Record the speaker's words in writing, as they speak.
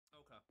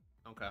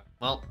Okay.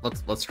 Well,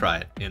 let's try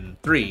it. In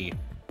 3,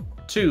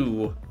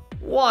 2,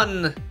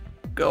 1,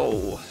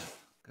 go.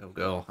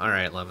 Go.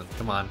 Alright, Lemon,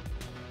 come on.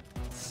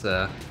 It's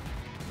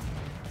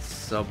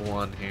sub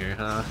 1 here,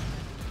 huh?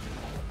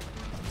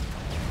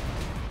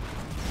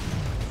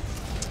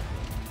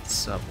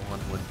 Sub 1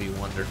 would be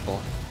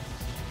wonderful.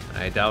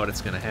 I doubt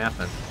it's gonna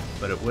happen,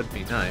 but it would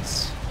be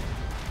nice.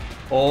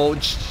 Oh,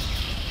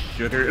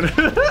 sugar.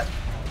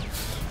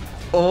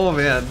 Oh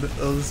man,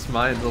 those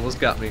mines almost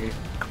got me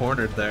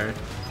cornered there.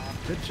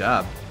 Good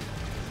job.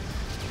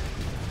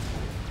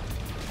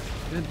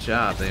 Good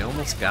job, they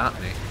almost got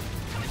me.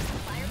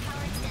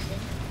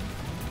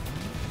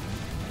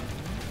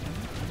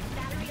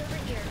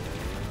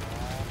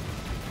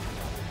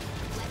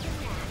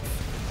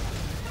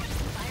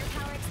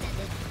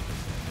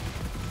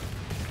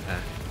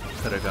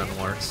 Could have gone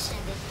worse.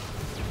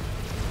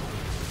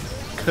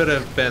 Could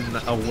have been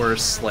a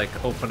worse, like,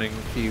 opening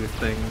few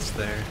things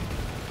there.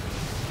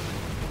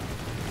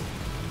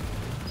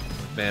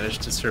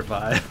 Managed to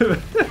survive.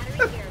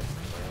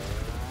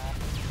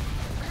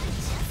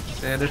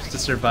 Managed to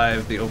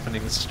survive the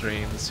opening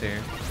streams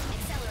here.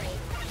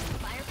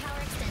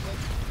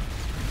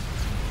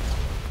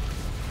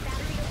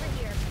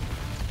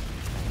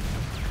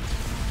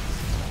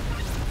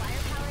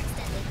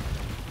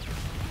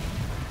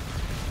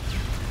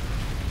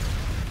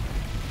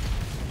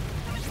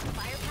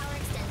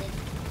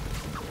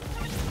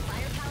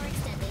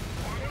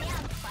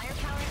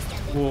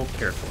 Whoa,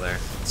 careful there.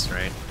 That's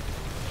right.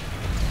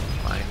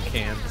 Line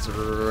cans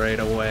right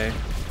away.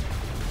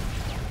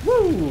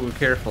 Woo!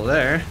 Careful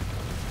there.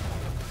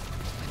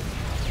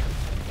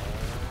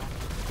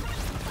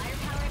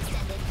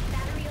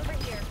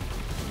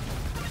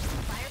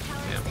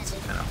 Yeah, I was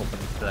kind of hoping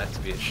for that to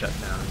be a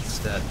shutdown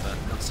instead, but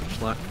no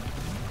such luck.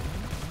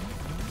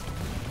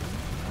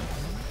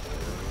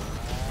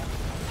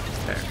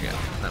 There we go.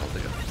 That'll do.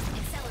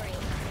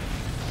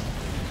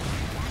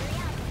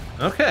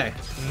 Okay,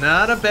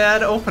 not a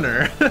bad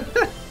opener.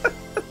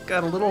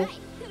 Got a little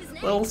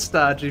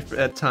stodgy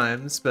at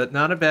times, but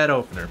not a bad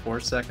opener.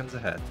 4 seconds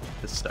ahead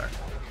to start.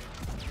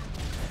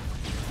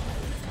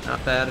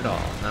 Not bad at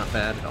all, not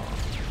bad at all.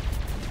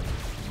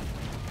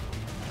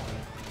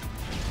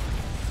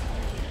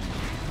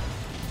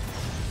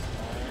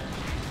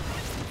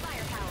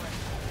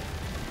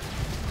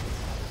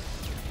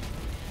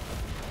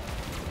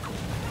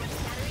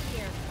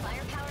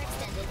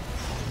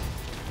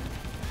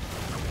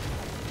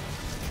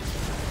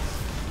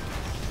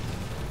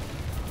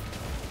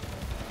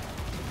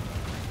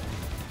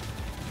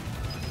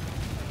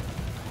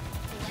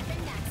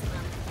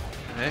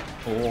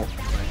 Oh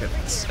my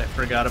goodness, I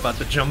forgot about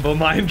the jumbo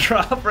mine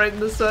drop right in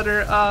the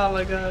center. Oh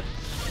my god.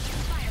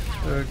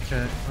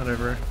 Okay,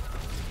 whatever.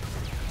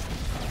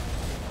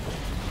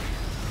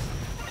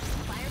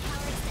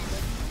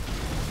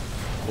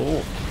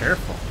 Oh,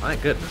 careful, my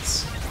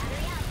goodness.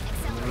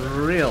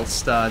 Real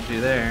stodgy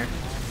there.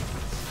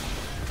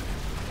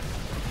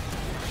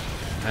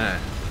 Ah,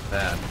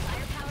 bad.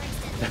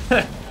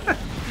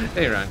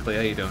 Hey Ronclay,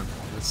 how you doing?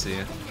 Let's see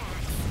you.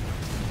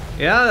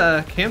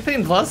 Yeah,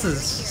 Campaign Plus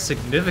is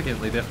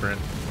significantly different.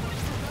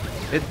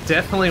 It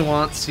definitely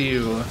wants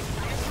you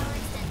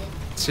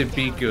to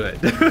be good.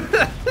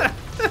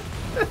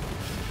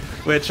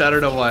 Which, I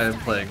don't know why I'm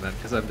playing that,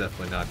 because I'm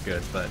definitely not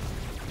good, but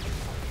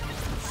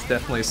it's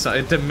definitely so.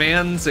 It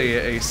demands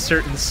a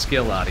certain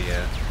skill out of you.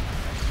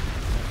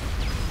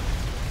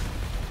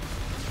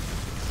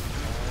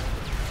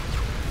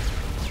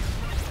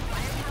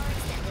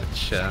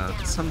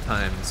 Which,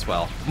 sometimes,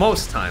 well,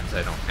 most times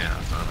I don't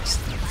have,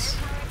 honestly.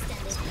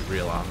 Let's be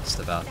real honest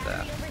about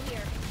that.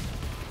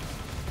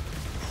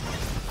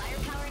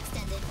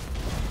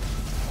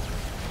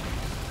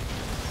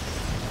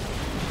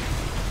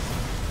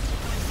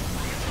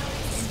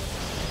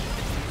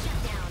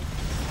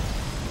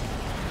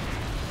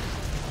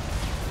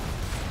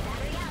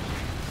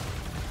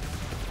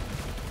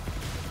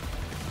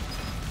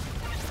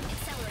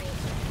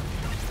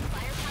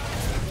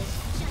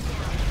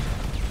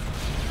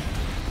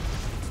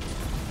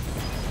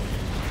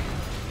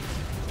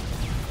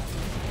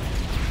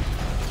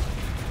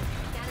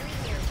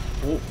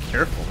 Oh,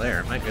 careful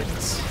there, my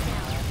goodness.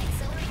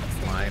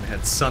 Mine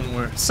had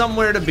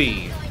somewhere to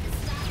be.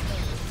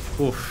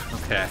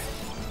 Oof, okay.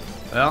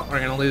 Well, we're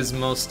gonna lose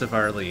most of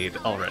our lead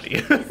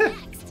already.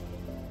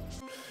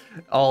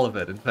 All of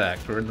it, in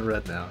fact. We're in the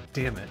red now.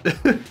 Damn it.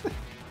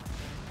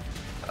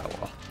 Oh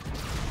well.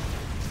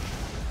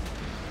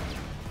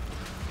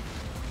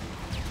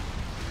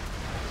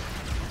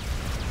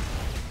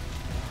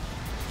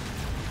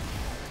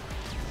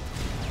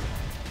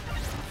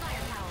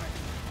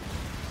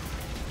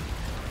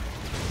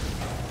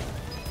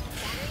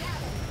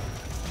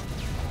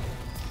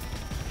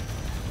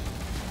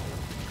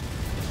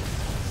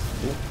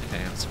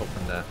 Okay, I was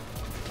hoping to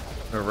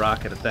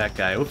rocket at that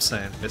guy. Oops,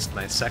 I missed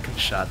my second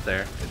shot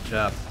there. Good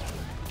job.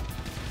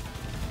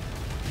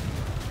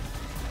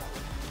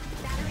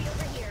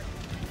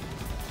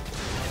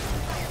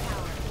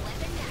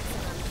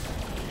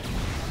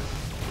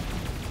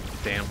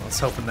 Damn, I was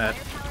hoping that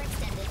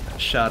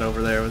shot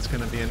over there was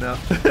gonna be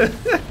enough.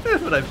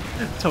 But I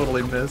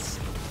totally missed.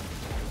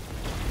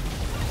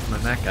 And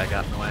then that guy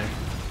got in the way.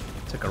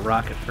 Took a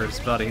rocket for his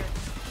buddy.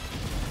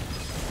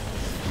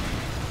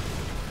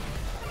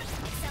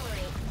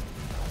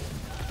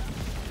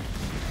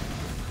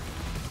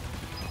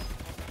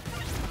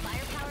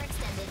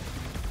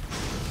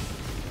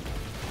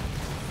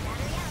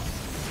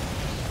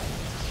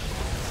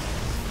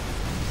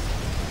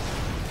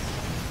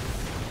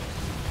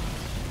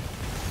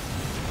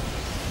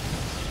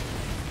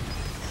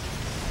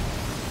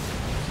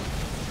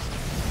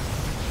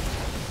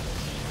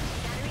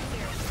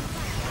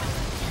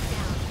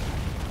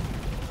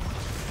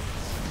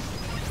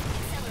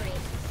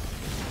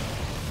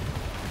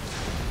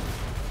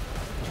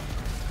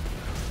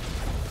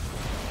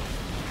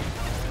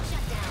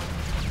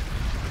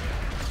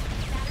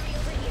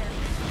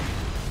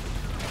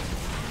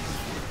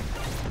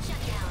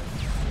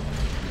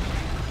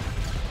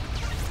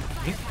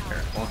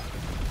 Careful.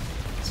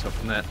 Let's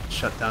hoping that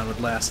shutdown would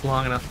last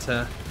long enough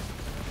to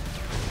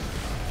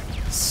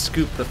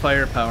scoop the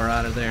firepower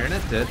out of there, and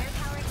it did.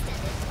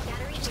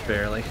 Just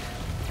barely.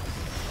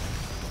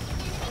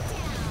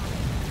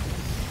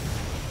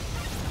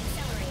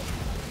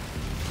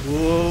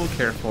 Whoa,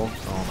 careful.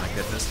 Oh my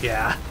goodness.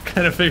 Yeah,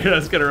 kind of figured I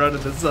was gonna run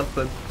into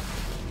something.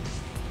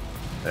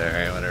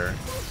 Alright, whatever.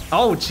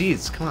 Oh,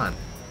 jeez, come on.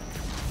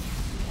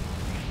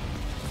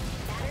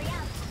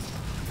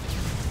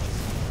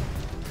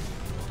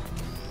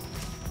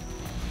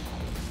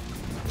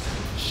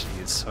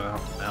 Jeez,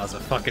 well, that was a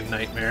fucking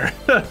nightmare.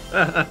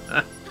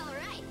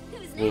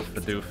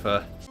 Woofa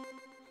doofa.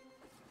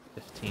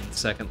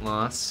 15-second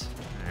loss.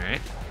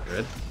 Alright,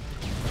 good.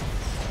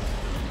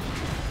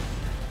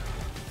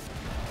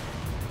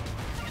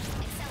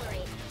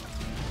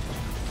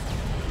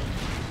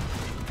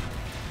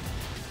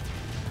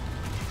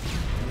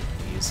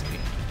 Easy.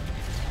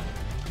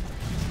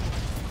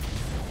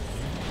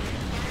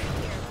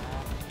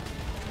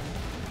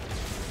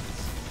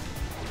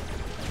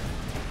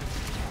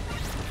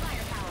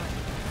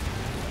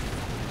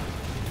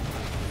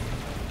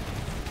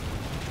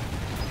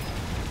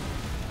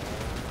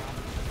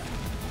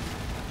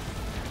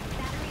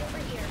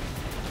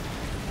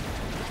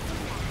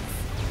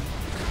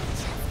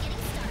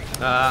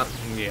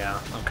 Yeah,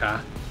 okay.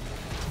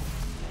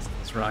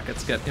 Those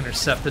rockets get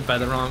intercepted by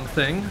the wrong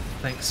thing.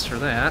 Thanks for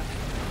that.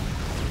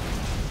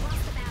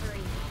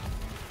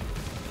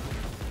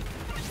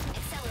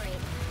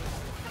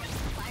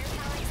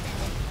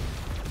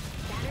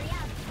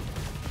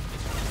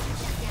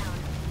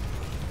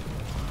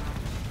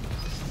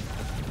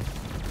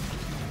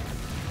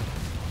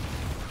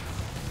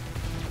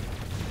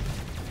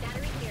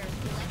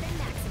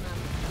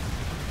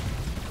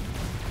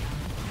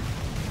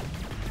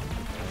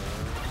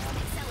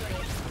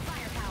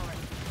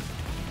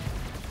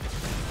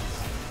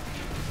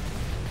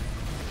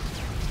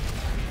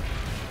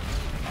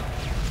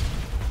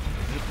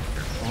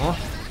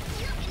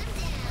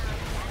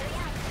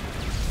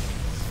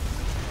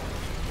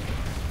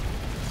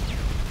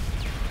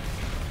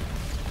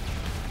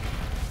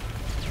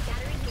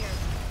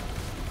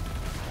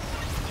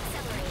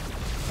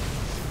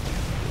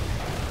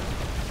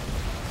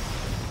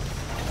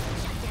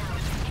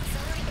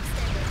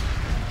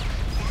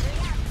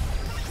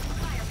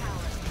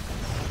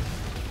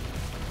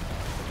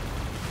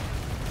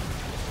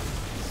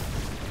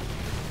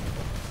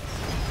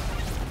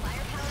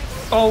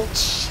 Oh,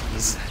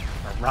 jeez.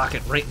 A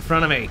rocket right in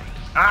front of me.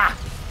 Ah!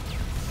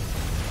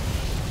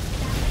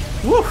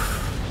 Woo!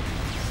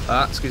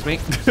 Excuse me.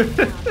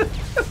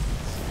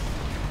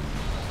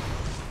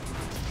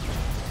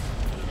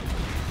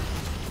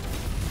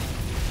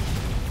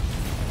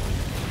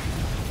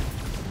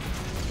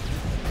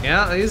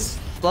 Yeah, these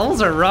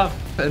levels are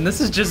rough, and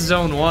this is just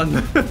zone 1.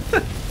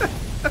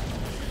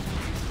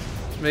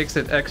 Makes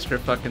it extra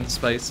fucking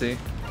spicy.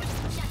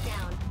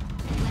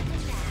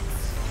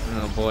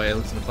 Oh boy,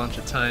 losing a bunch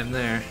of time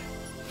there.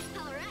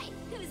 Alright,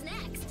 who's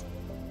next?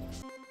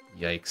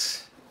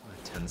 Yikes.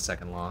 A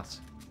 10-second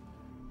loss.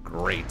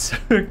 Great.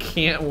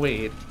 Can't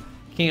wait.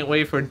 Can't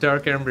wait for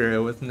Dark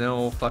Embryo with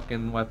no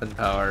fucking weapon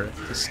power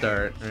to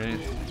start, right?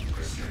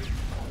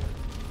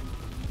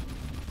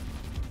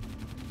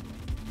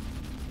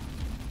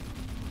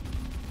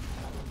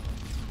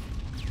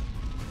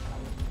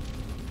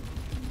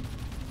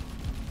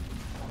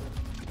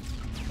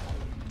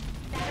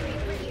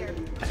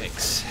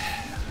 Thanks.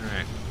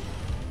 Alright.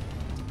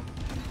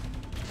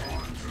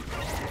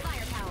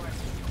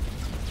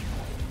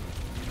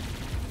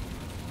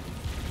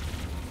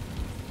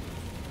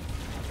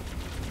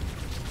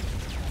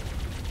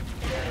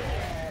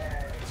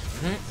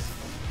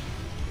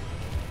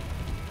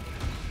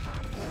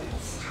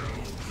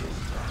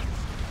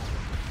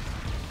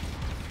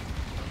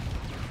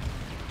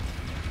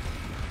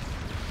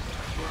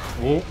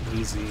 Oh,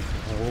 easy.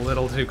 A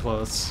little too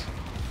close.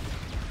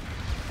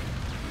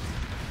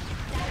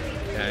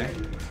 Okay.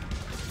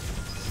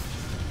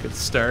 Good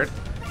start.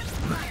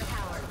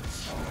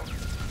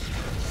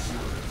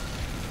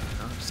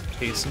 Oh, just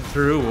casing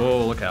through.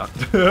 Whoa, look out.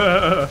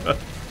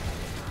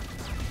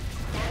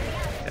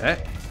 Okay.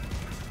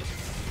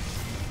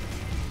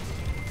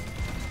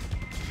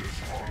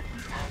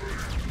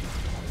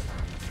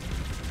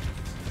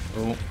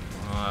 Oh,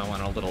 I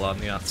went a little on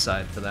the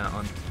outside for that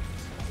one.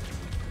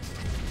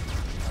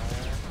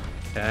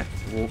 Okay,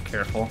 whoa,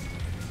 careful.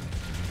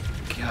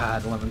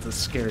 God, Lemon's a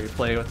scary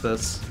play with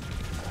this.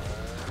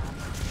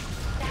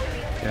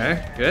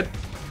 Okay, good.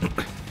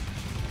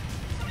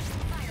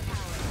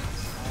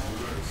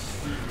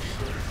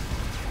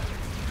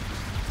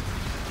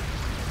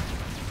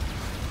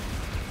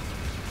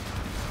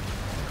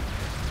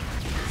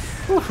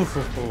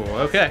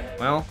 Okay,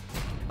 well,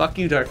 fuck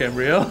you, Dark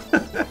Embryo.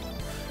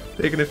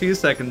 Taking a few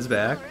seconds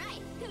back.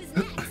 Alright, who's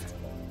next?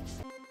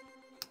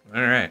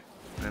 Alright,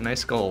 a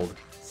nice gold.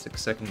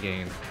 6-second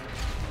gain.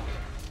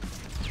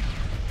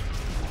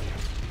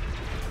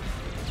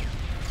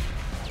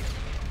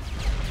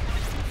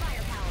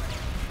 Firepower.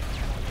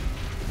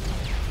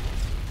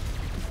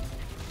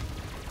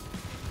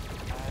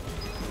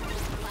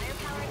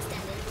 Firepower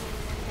extended.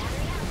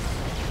 Battery out.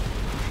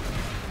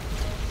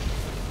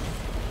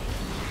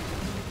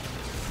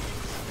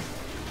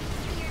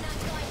 You're not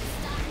going to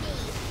stop me.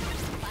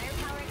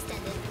 Firepower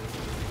extended.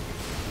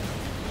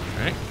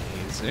 Alright,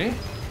 easy.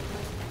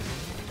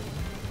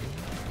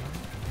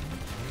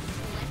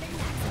 Weapon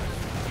maximum.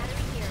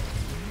 Battery here.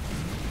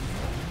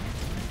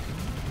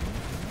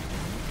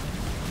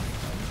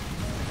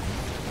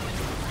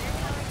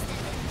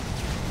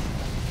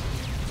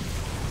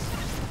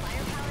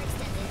 Firepower extended. Firepower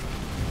extended.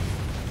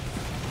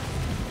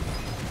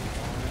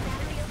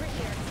 Battery over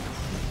here.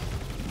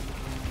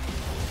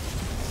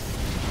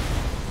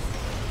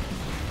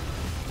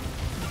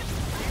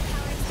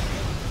 Firepower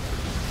extended.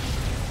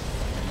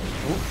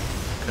 Oop,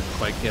 couldn't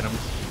quite get him.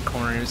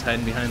 Corner, he was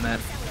hiding behind that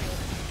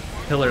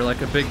Accelerate. pillar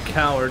like a big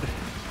coward.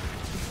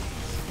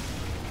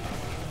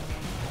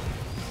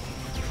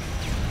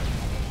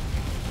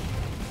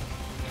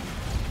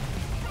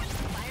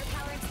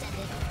 Firepower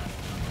extended.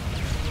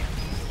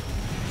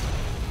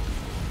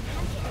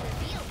 I'm getting the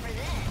feel for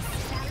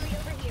this. Battery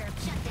over here.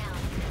 Shut down.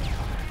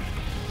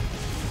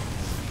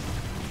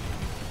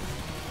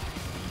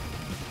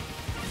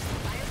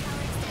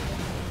 Firepower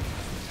extended.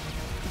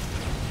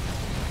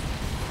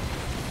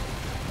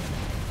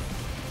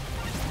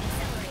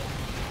 Accelerate.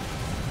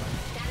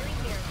 Battery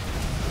here.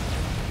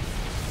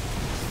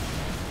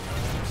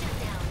 Shut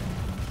down.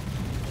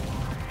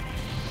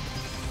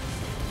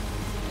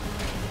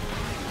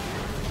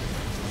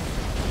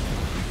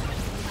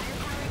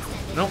 Firepower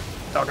extended. Nope,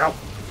 doggo.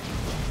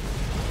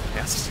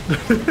 Yes.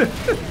 Accelerate.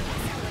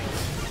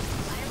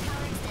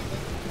 Firepower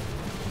extended.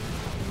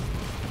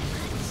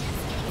 I'm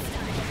just getting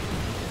started.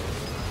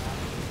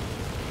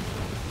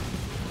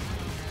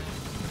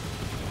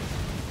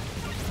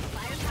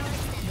 Firepower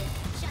extended.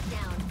 Shut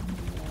down.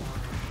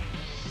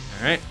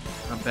 Alright,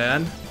 not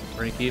bad.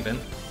 Break even.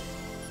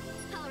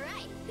 All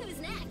right, who's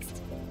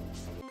next?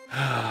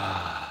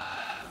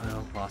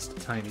 Well, lost a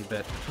tiny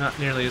bit. Not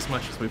nearly as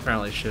much as we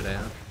probably should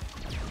have.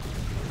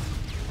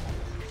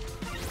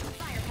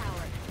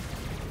 Firepower.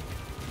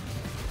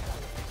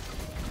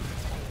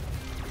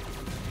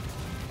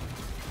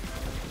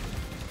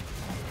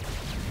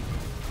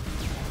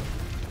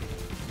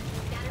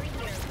 Battery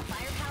here.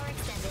 Firepower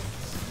extended.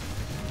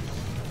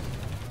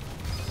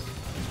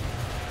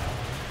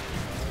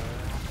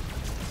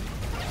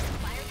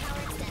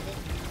 Firepower extended.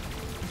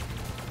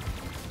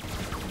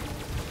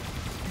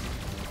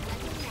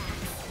 Weapon max.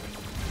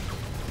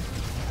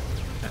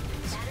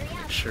 Battery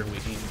Make up. sure we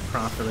aim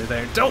properly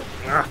there. Don't!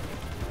 Ah.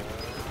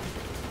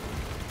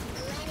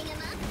 Lighting him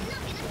up,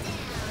 knocking him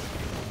down.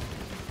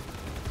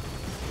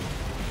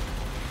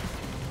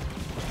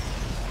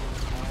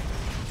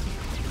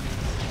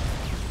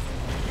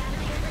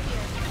 Battery over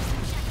here.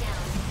 Shut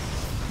down.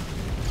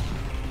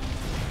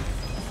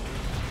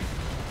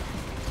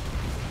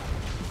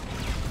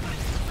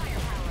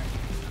 Firepower.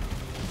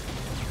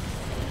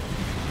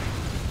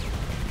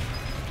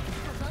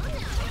 Oh no,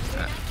 you're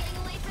not getting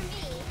away from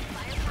me.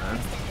 Firepower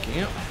extended. Thank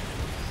you.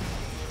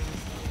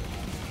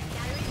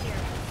 Battery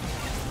here.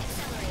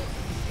 Accelerate.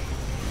 Firepower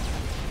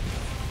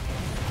extended. Battery up. Firepower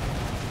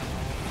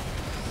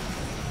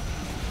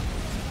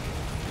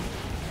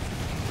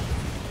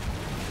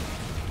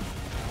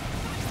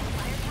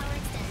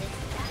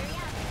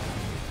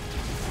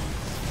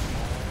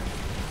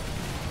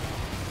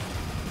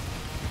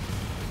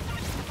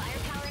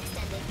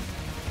extended.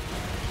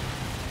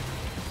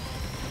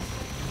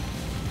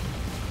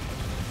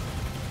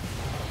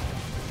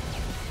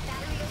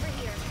 Battery over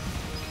here.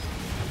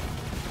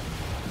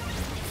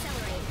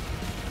 Accelerate.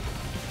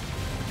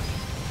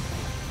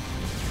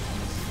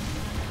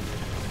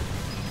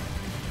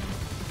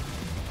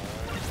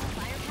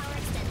 Firepower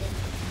extended.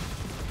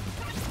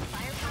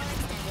 Firepower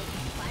extended.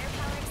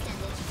 Firepower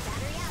extended.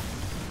 Battery up.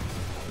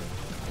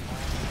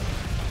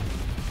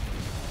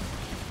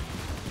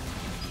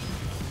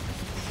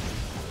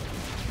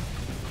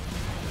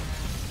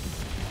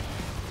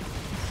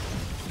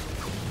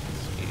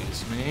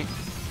 Excuse me.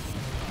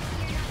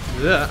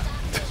 Yeah.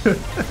 Battery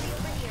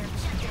over here.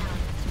 Shut down.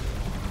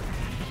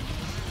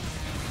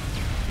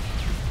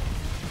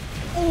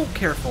 Oh,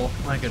 careful.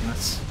 My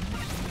goodness.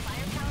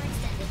 Firepower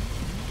extended.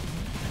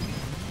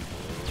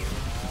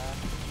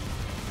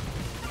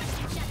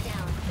 Shut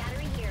down.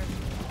 Battery here.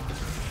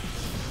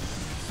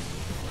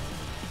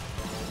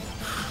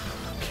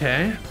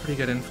 Okay, pretty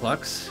good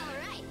influx. All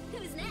right.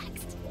 Who's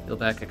next? Heal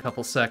back a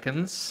couple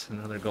seconds.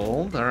 Another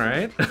gold. All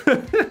right.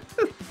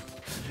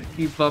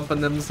 Keep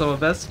bumping them some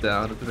best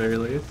down at the very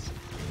least.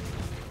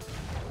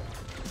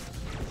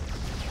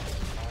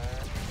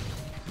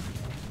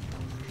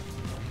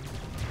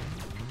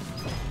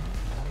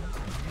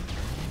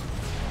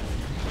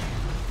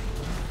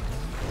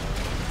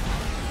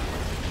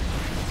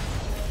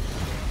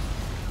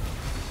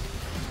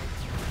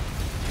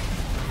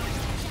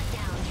 Shut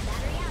down.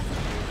 Battery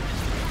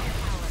out.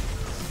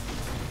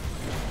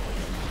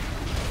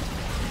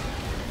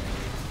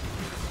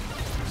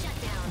 Firepower. Shut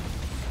down.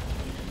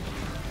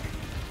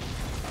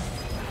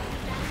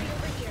 Battery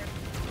over here.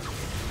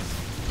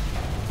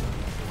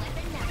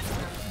 Weapon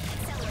maximum.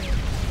 Accelerate.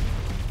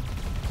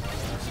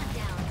 Shut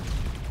down.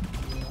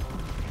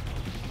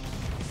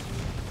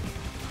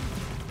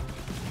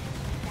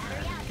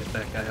 Battery out. Get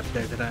that guy up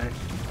there, did I?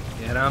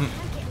 Get him.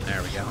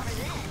 There we go. For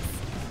this.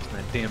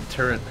 That damn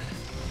turret.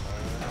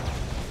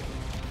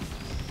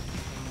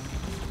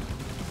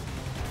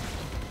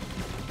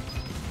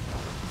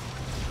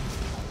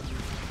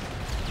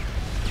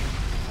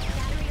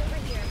 Battery over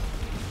here.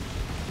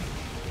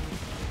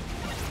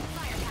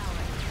 Firepower.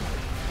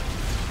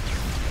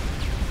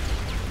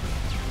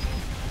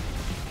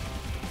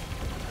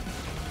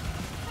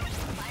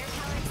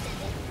 Firepower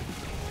extended.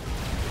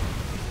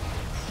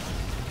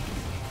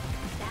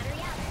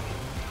 Battery out.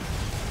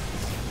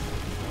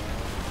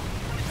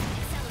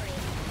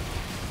 Accelerate.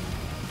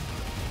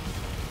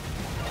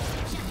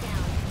 Shut down. Shut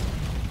down. Firepower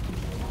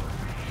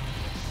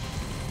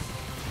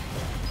extended.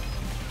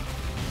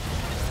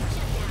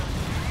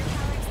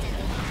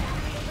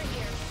 Battery over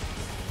here. You're not going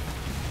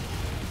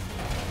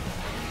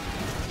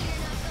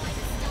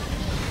to stop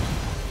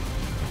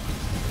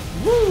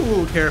me.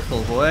 Woo!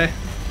 Careful, boy.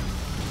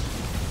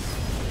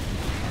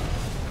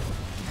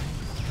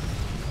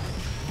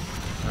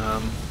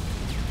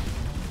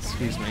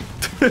 Excuse me.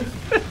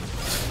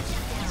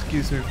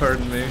 Excuse me,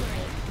 pardon me.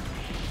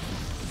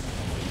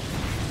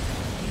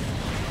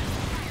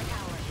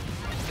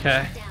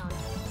 Okay. Down.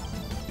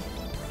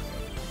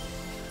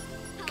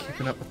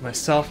 Keeping up with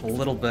myself a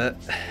little bit.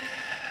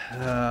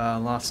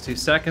 Lost 2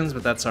 seconds,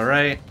 but that's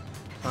alright.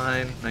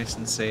 Fine, nice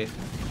and safe.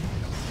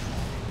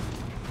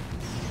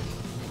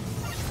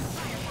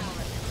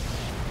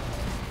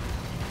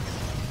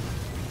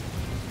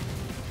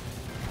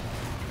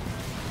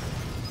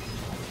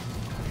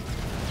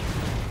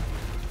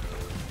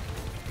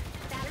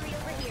 Battery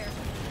over here.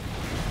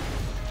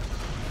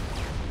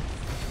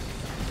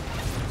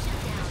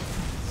 Shut down.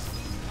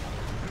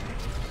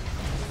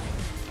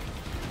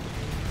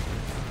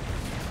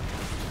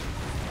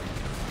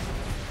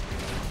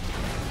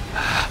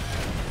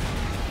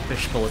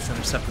 Fish bullets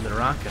intercepted the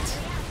rockets.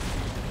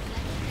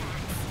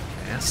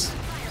 Yes.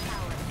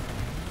 Firepower.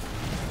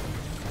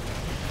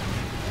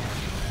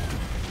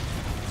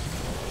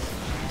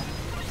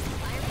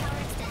 Firepower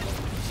extended.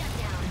 Shut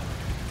down.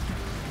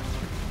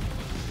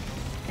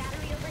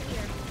 Battery over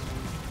here.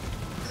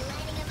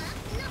 Lighting him up,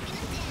 knocking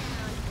him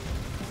down.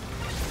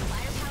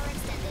 Firepower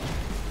extended.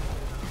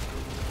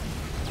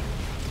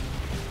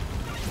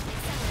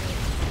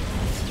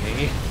 Accelerate.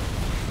 Me.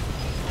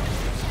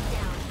 Shut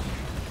down.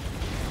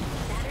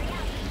 Battery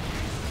out.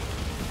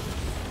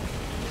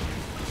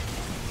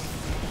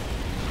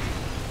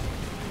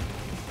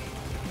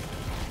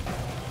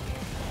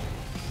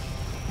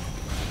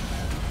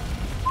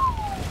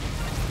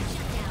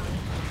 Shut down.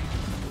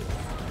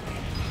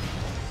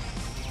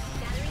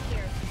 Battery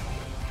here.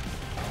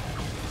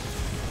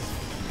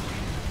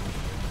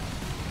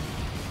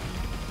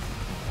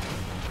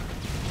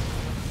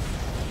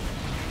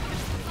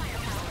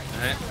 Firepower.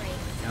 Alright. Accelerate.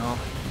 No.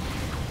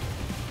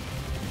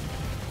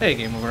 Hey,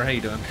 Game Over, how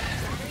you doing?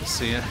 Good to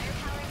see ya.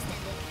 Firepower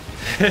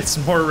extended. It's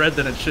more red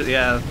than it should.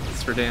 Yeah,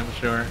 that's for damn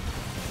sure.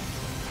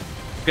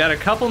 Got a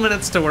couple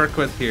minutes to work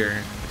with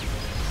here,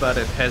 but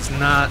it has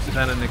not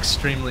been an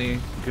extremely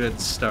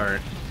good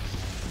start.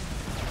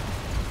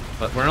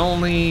 But we're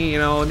only,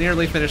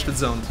 nearly finished with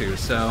Zone 2,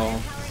 so...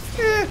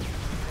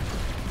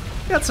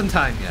 got some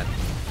time yet.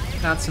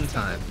 Got some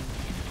time.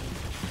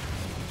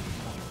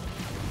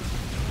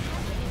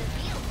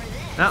 Feel for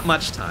this. Not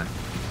much time,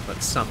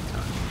 but some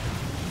time.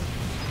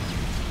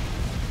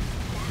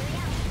 Battery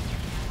out.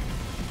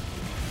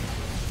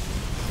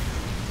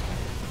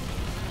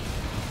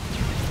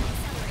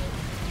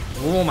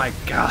 Accelerate. Oh my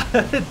god,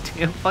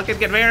 damn fucking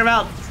conveyor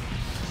belts!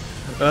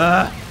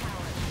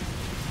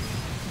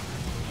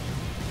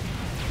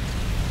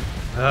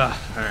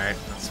 Alright,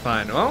 that's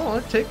fine. Well,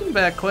 we're taking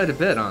back quite a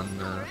bit on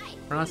the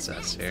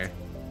process here.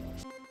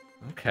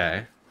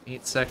 Okay,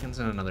 8 seconds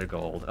and another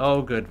gold.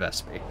 Oh, good,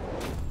 Vespi.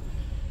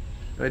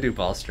 Do I do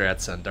ball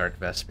strats on Dark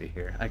Vespi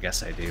here? I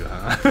guess I do,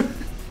 huh?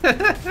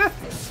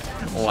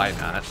 Why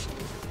not?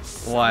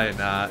 Why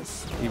not?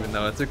 Even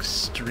though it's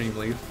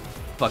extremely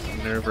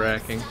fucking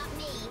nerve-wracking. Stop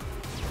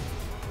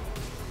me.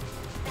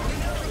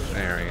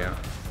 There we go.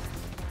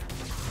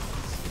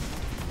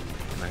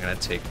 I'm not gonna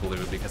take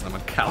blue because I'm a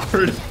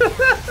coward.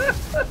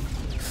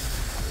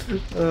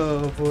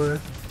 Oh boy.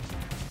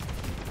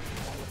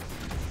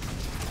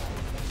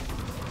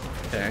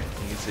 Okay,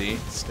 easy,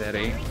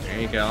 steady. There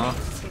you go.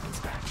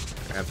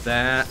 Grab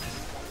that.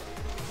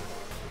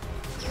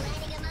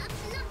 Lighting him up,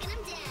 knocking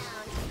him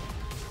down.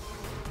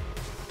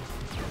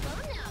 Oh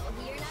no,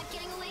 you're not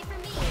getting away from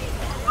me.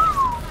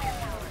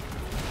 Firepower.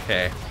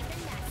 Okay. Weapon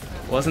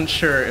maximum. Wasn't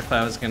sure if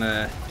I was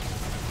gonna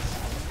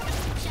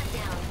Shut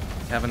down.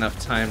 have enough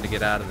time to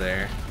get out of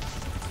there.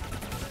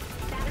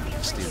 Battery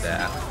Just do over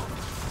that.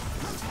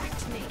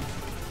 Protect me.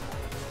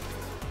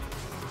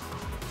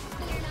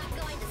 You're not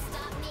going to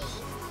stop me.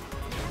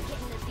 I'm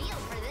getting the feel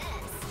for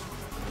this.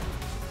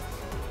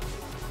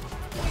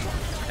 You're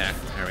not going Okay,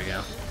 there we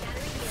go.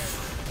 Battery here.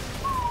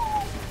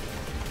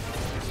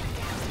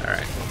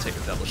 Alright, we'll take a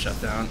double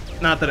shutdown.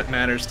 Not that it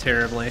matters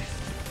terribly.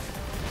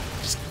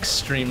 Just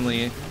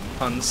extremely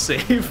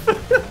unsafe.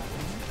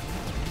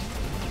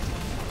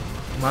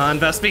 Come on,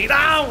 best speed.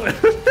 Ow!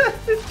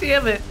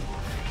 Damn it.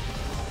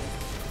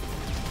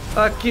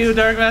 Fuck you,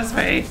 Dark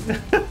Vespe!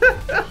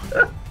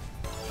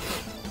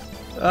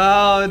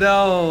 Oh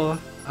no!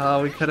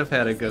 Oh, we could have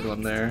had a good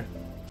one there.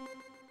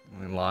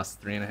 We lost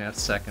 3.5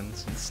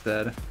 seconds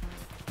instead.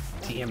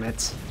 Damn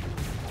it.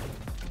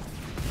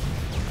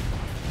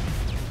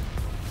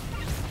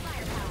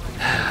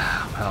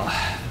 Well,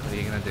 what are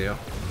you gonna do?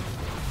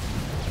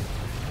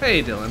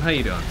 Hey Dylan, how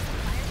you doing?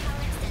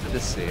 Good to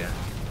see you.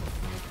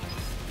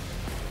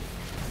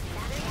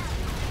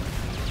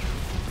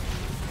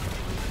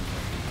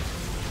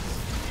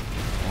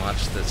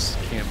 Watch this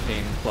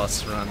campaign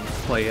plus run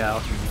play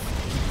out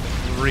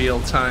in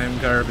real-time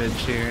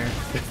garbage here.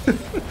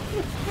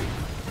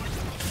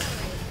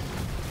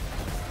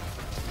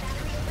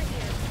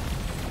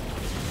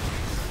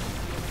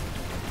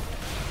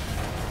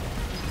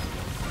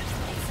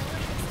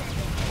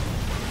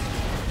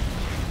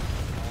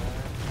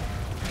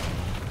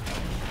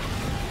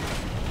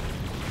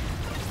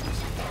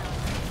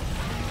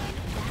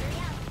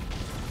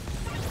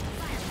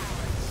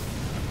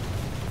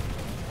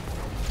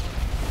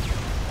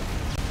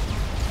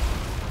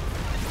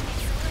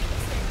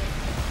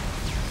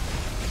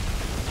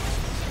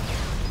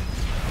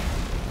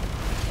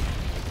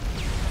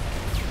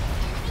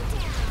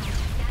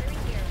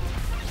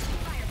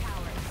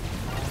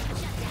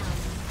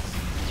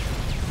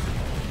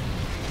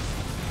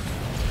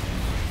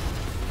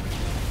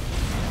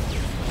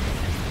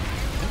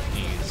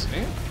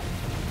 Easy.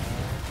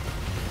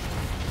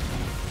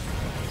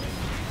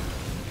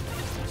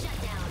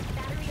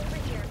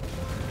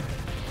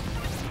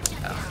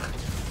 Ugh.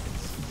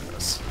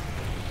 Gross.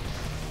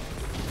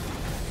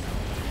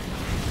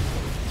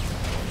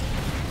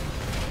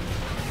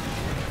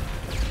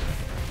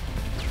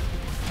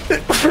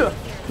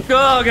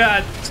 Oh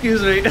god,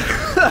 excuse me. Come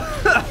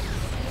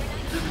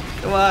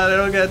on, I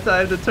don't got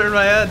time to turn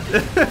my head.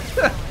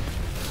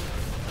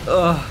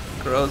 Oh,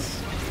 gross.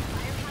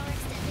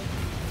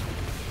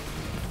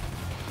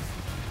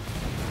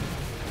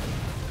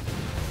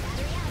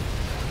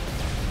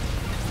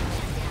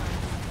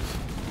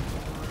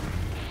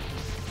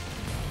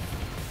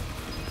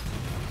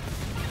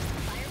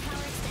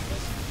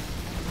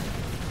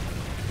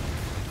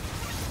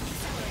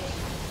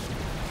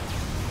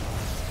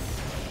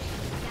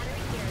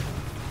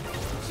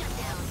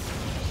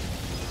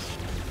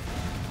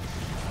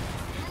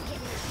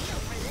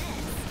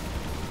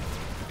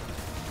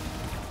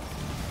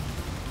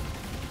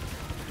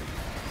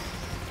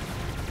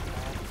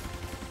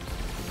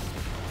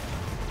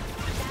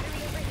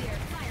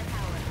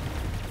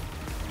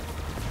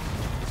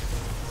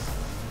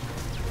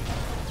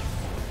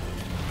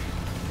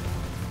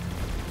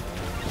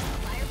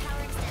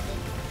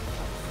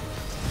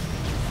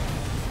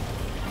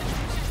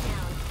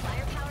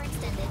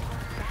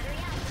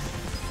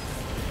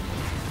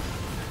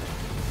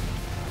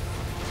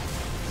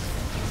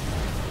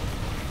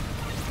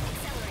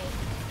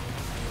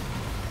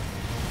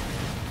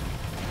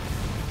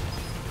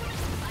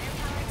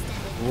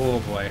 Oh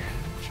boy,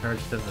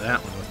 charged into that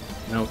one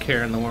with no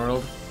care in the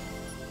world.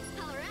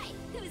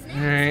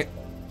 Alright,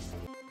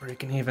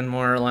 breaking even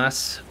more or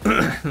less.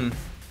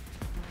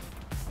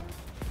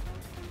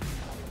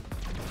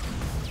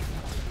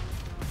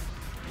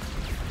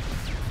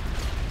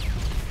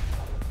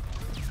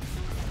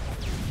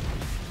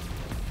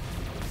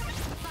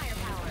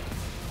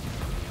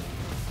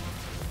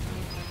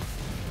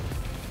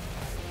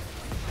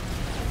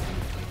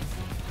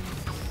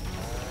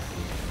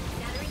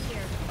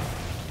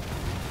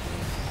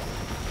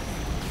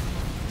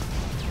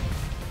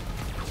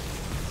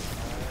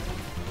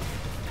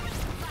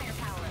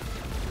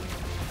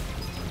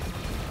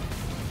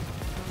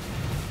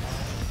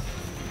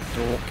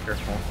 Oh,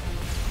 careful.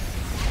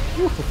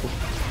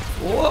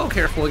 Whoa,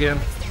 careful again.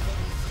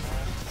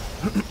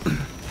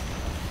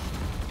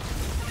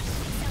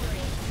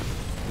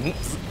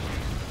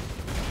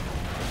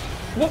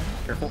 Whoa,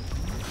 careful.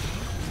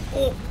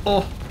 Oh,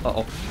 oh,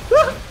 uh-oh.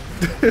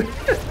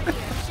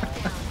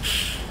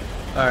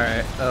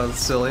 Alright, that was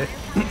silly.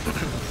 Oh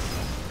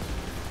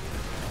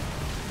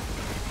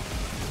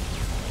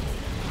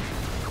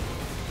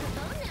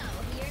no,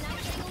 you're not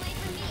getting away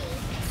from me.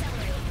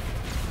 Accelerate.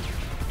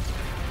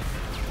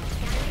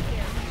 Battery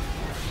here.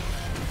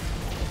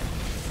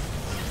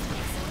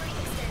 Accelerate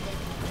extended.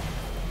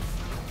 Battery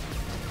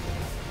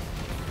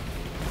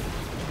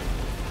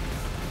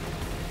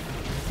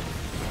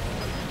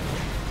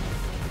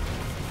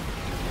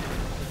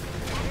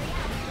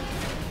out.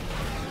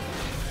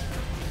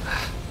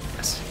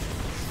 Yes.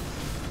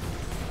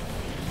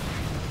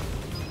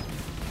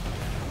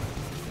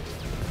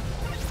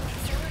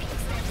 Accelerate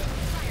extended.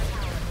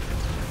 Firepower.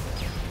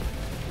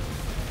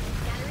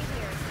 Battery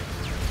here.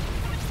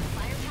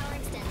 Firepower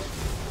extended.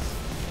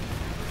 Battery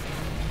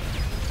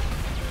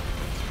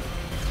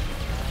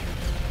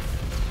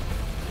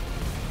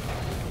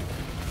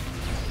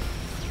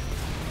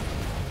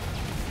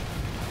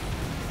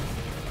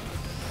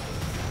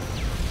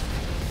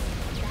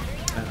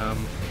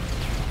out.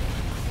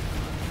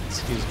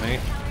 Excuse me.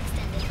 Power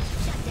extended.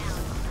 Shut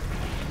down.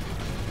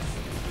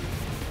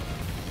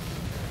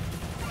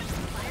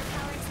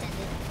 Firepower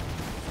extended.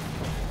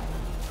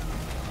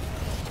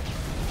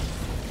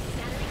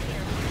 Battery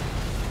here.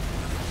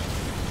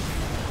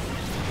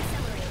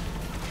 Accelerate.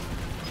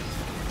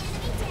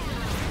 Enemy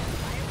down.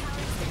 Firepower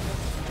extended.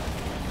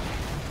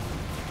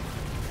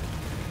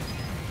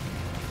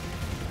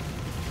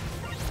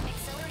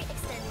 Accelerate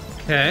extended.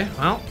 Okay,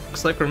 well,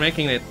 looks like we're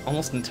making it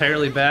almost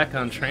entirely back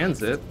on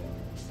transit.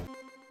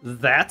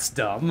 That's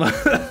dumb.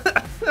 Firepower.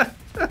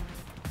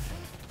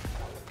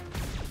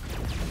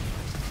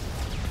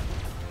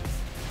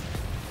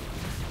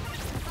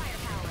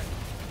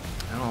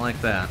 I don't like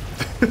that.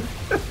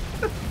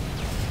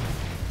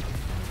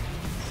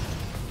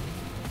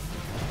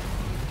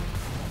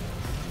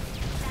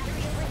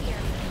 Battery over here.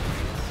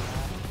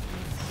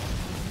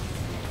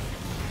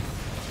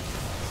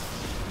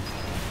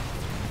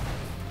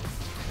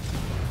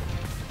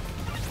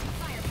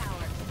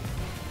 Firepower.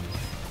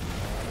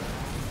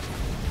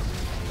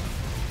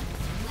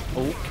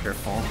 Oh,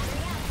 careful.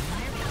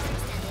 Battery out.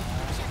 Firepower extended.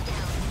 Shut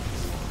down.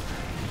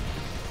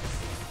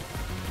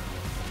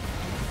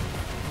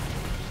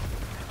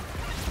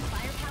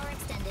 Firepower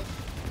extended.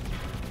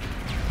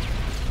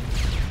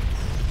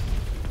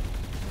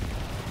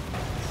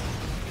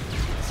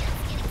 Just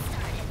getting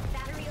started.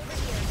 Battery over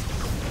here.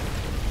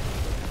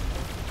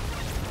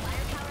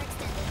 Firepower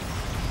extended. Firepower extended.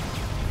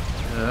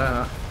 Battery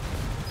out.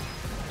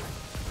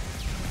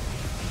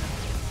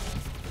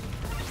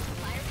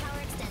 Firepower extended. Firepower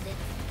extended.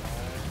 Firepower.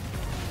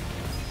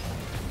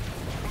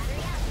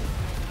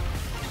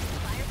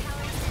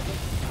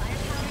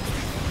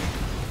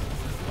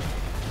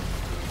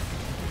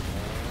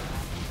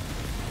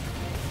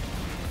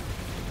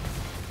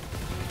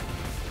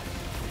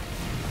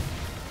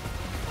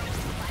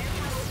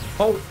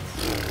 Oh,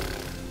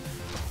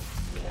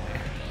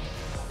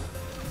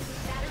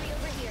 Battery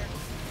over here.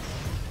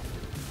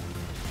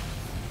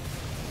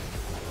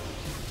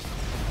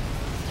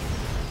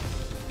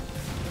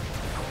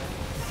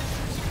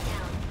 Shut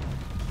down.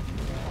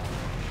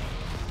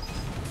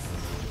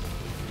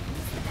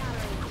 Use the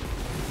battery.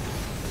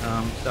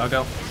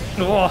 doggo.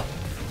 Oh,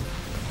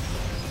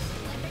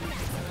 Weapon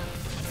maximum.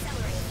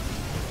 Accelerate.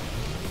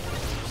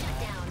 Shut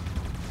down.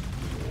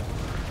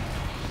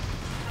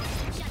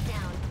 Shut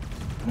down.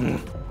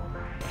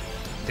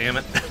 damn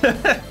it.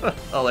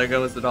 Oh, there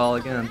goes it all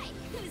again. Alright,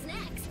 who's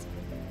next?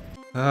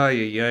 Ay,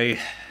 ay, ay.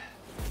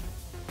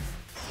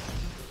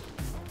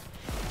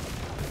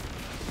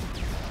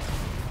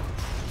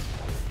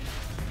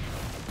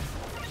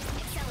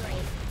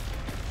 Accelerate.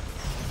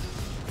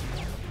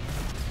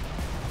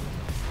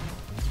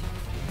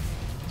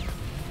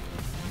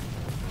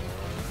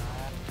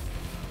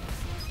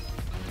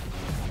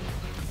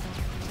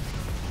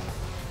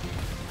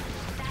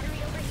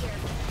 Battery over here.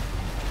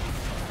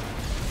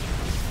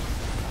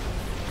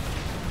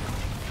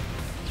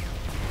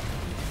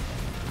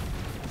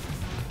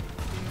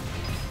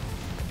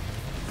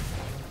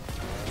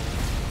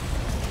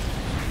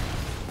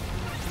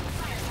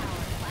 Firepower.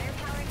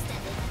 Firepower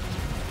extended.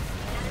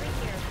 Battery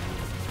here.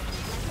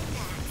 Weapon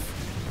max.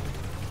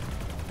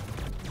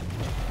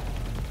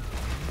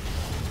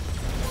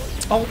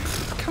 Oh,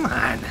 come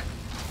on.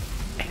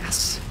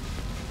 Ass.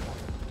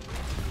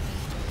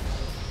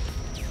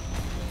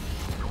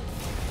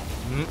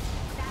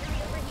 Battery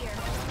over here.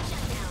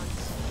 Shut down.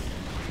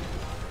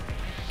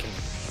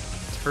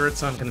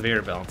 Turrets on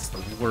conveyor belts, the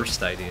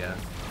worst idea.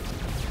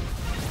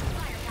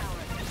 Firepower.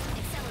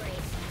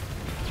 Accelerate.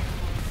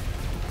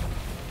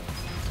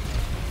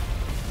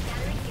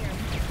 Battery here.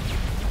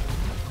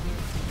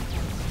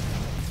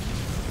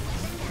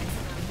 Weapon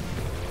maximum.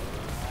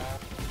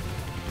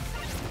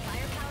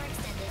 Firepower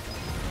extended.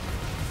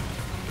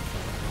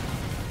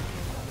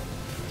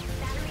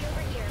 Battery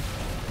over here.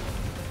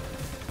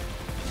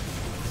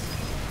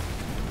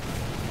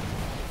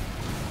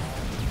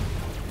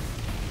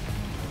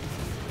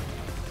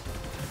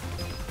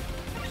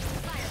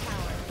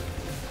 Firepower.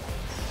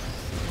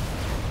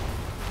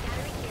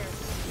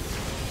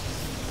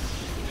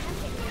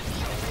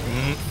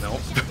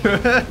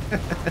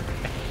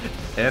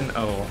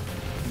 N-O.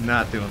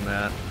 Not doing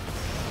that.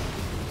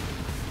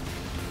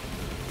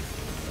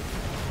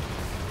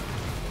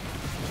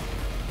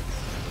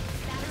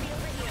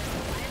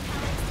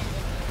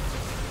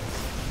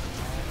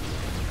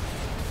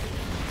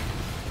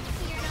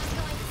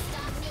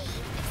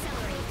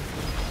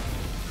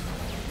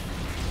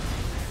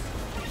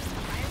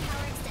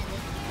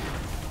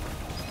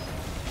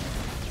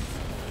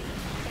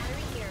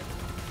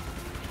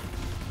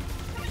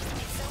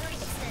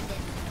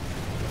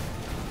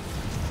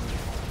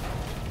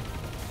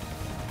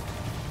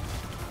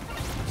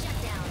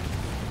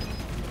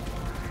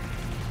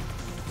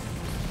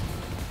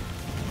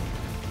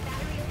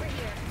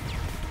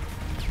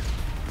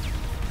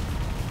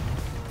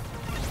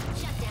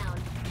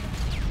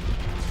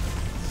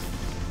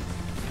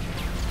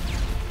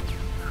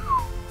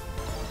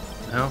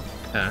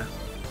 Okay.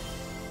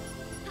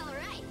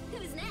 Alright,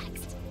 who's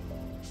next?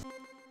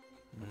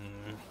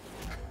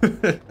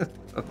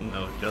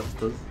 No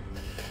justice.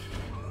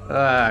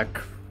 Ah,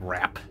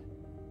 crap.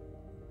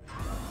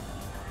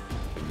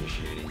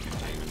 Initiating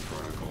containment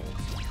protocol.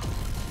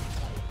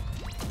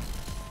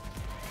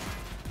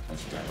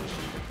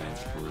 Establishing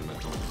defense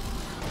perimeter.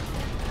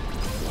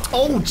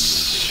 Oh,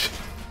 shh.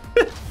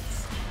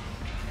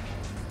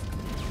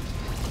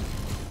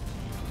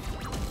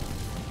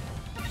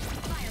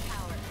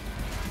 Firepower.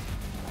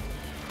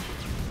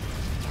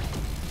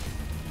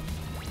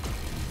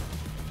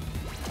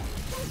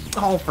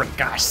 Oh, for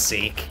gosh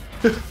sake.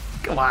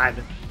 Come on.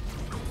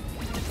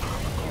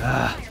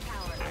 Firepower.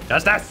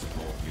 Justice!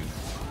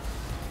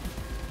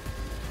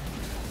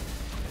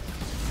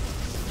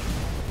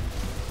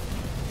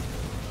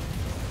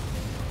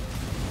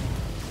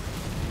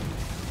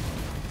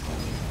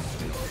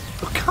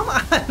 Oh, come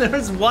on,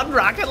 there's one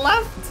rocket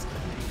left?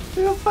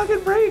 Give a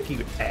fucking break,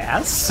 you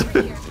ass.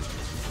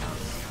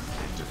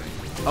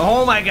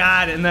 Oh my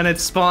god, and then it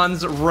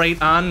spawns right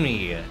on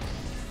me.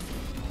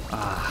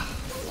 Ah,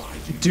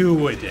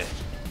 dude.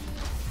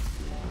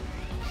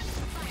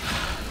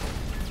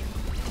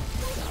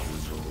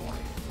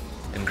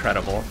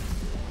 Incredible.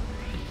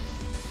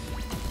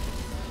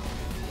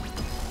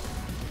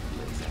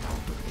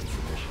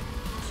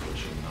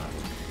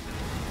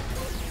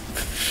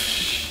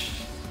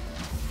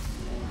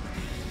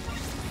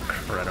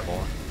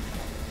 Incredible.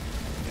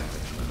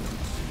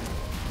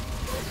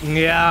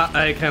 Yeah,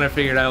 I kind of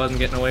figured I wasn't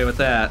getting away with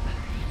that.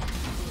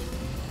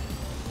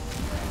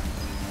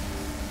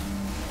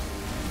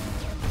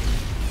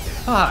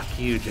 Fuck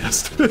you,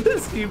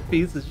 Justice, you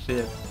piece of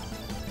shit.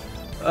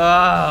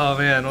 Oh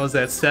man, what was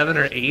that, 7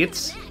 or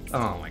 8?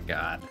 Oh my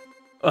god.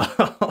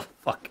 Oh,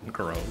 fucking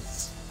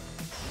gross.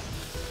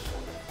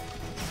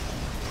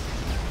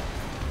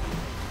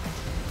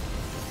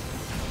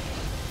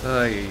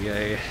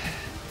 Ay.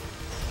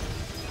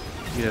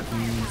 You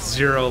have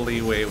zero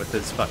leeway with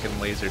this fucking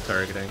laser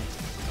targeting.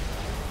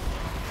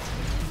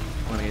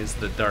 When he uses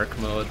the dark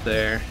mode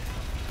there.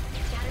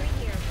 Battery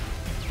here.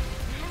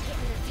 I'm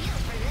getting the feel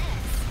for this.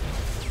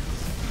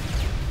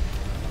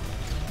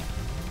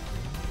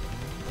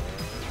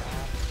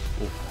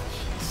 Oh,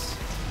 jeez.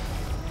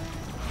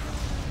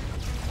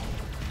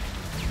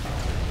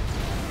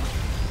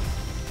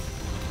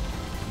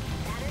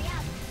 Battery up. Shut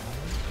down.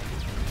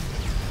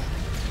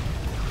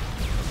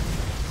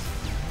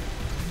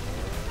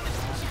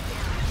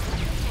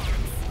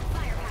 Attacks.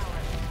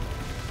 Firepower.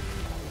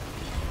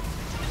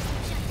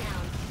 Shut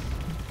down.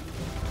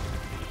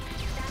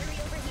 Battery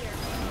over here.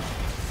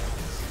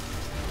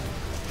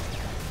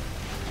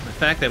 The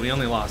fact that we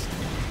only lost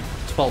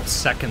 12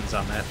 seconds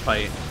on that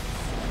fight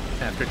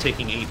after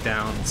taking 8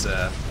 downs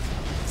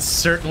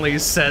certainly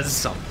says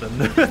something.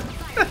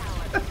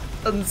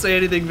 Doesn't say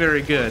anything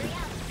very good,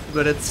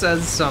 but it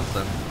says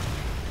something.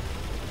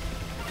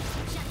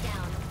 Shut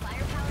down.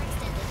 Firepower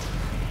extended.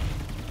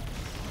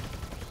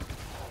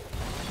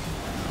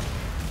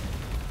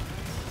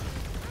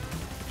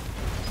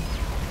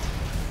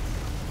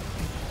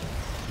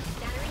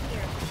 Battery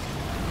here.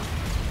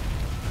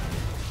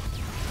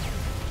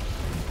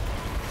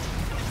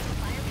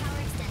 Firepower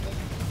extended.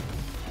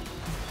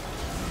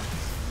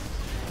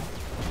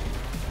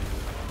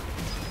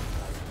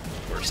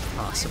 Worst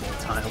possible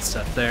tile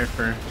set there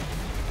for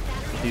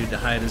the dude to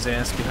hide his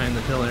ass behind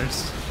the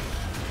pillars.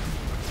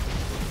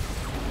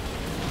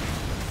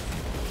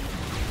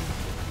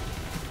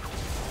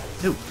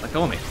 Dude, let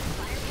go of me.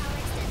 Firepower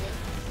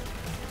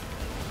extended.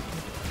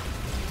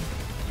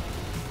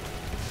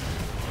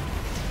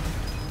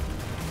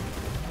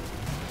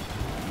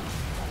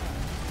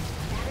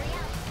 Battery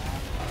up.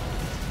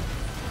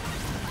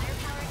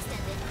 Firepower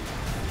extended.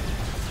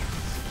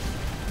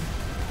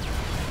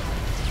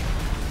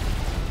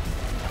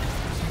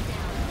 Shut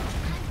down.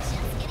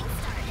 I'm just getting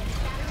started.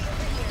 Battery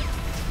over here.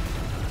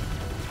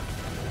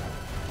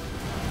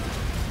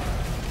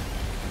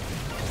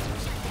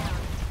 Shut down.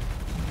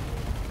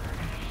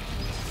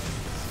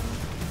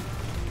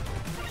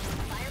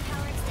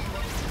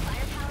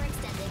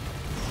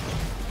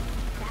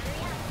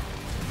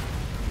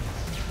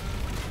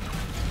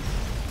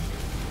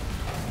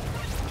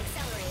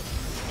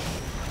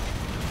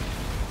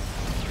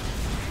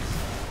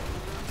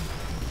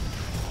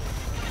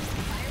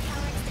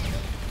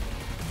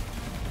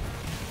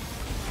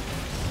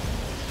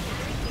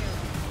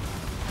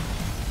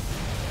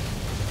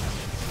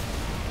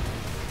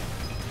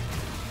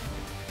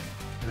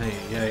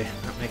 Hey,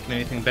 not making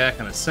anything back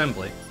on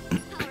assembly.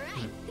 Alright,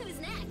 who's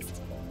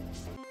next?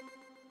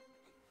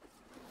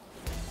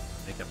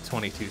 Make up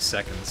 22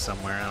 seconds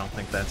somewhere. I don't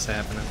think that's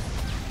happening.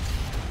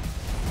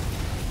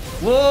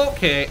 Whoa,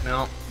 okay,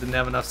 no, didn't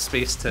have enough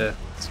space to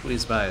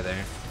squeeze by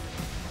there.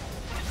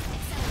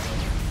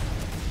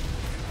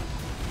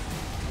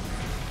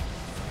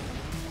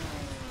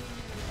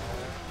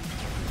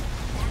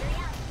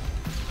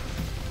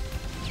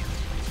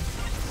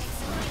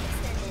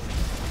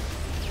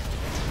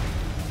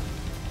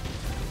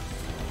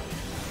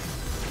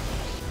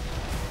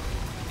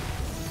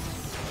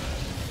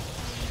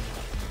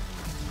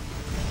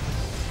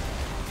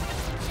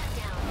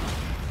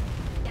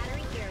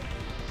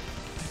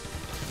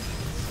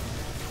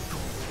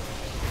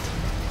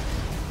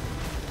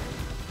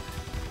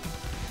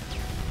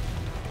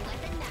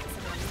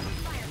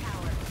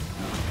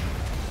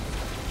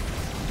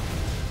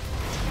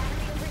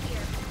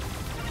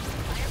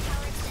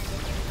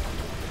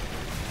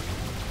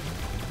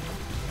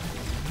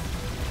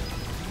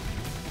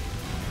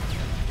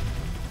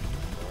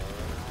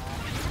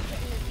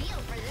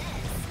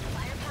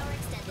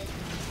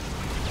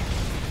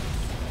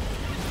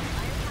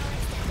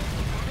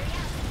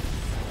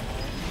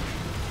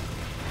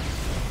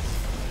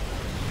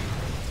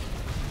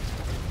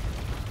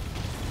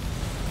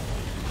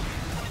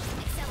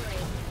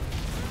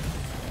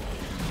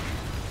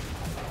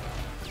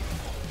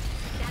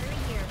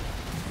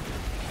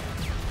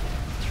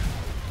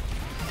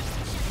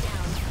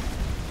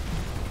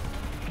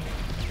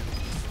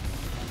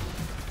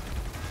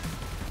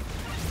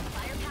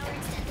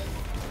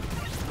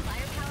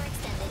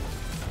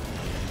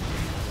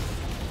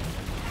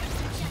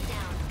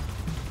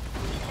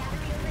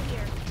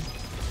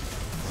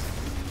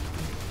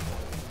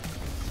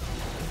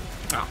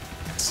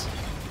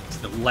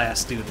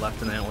 Last dude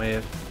left in that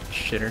wave.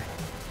 Shitter.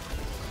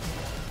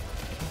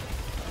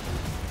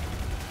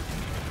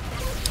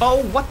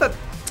 Oh, what the?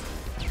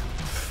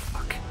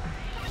 Fuck.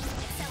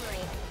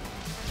 Accelerate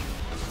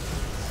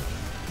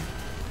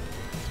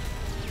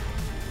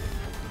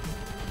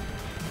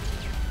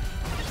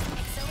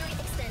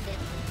extended.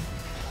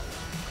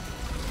 Battery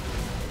up.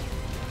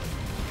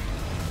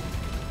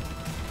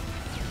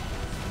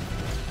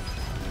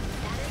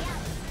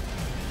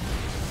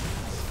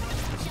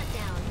 Shut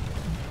down.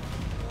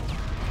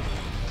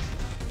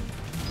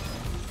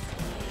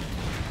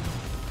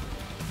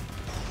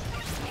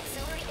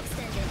 Accelerate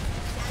extended.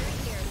 Battery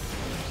here.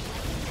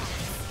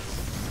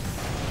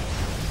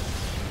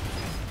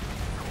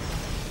 Lightning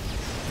fast.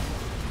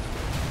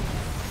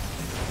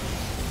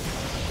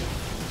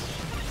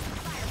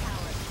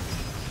 Firepower.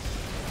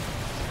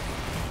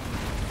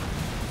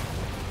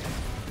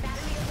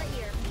 Battery over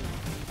here.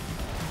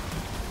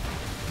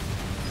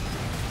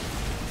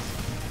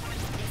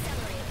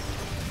 Accelerate.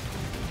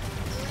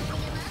 Lighting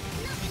him up,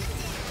 knocking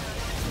him down.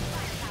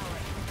 Firepower.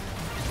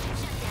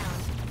 Shut down.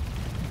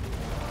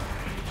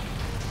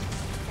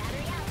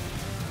 Battery out.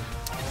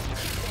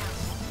 Shut down.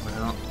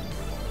 Well,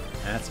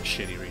 that's a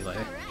shitty relay.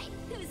 Alright,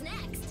 who's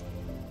next?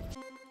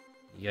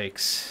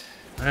 Yikes.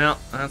 Well,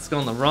 that's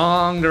going the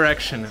wrong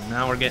direction, and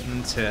now we're getting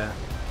into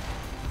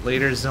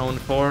later zone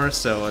 4,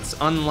 so it's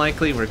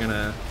unlikely we're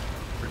gonna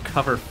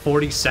recover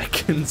 40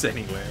 seconds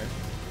anywhere.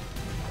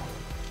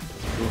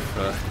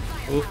 Oofa.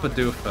 Oofa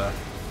doofa.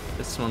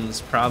 This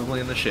one's probably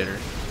in the shitter.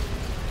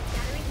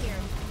 Battery here.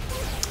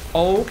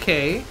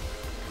 Okay.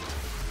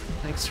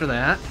 Thanks for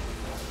that. Firepower.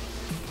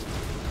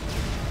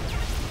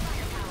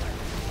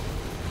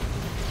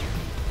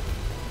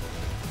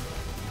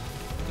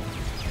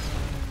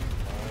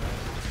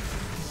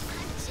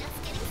 I'm just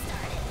getting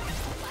started.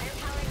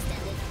 Firepower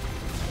extended.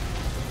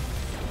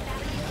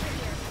 Battery over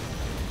here.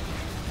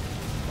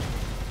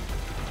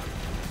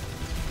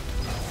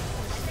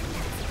 Weapon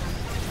maximum.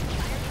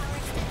 Firepower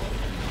extended.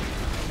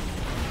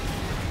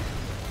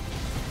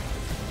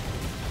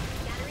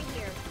 Battery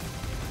here.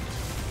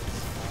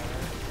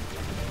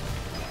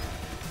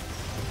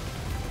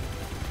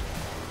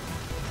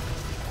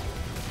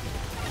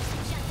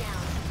 Shut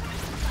down.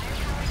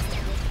 Firepower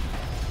extended.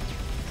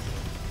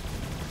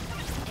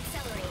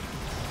 Accelerate.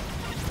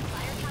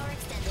 Firepower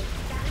extended.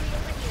 Battery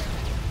over here.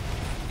 Shut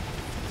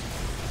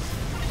down.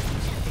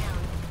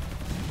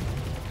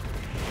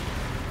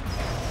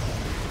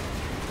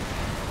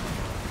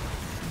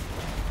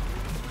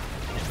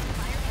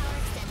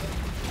 Firepower extended.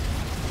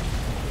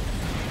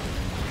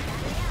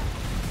 Battery out.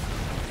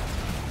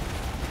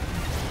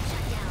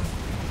 Shut down.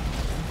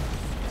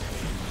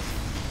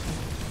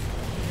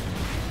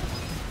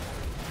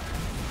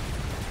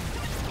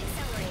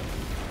 Accelerate.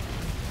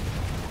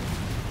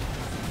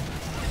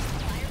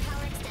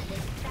 Firepower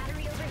extended.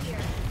 Battery over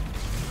here.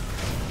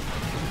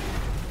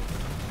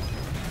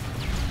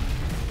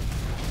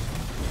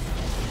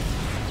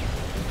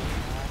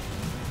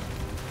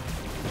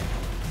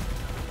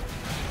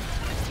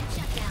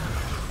 Shut down.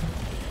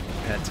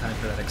 Had time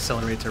for that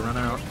accelerate to run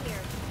out. Battery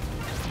here.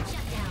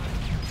 Shut down.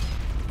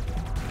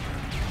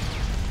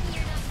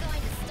 You're not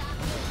going to stop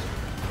me.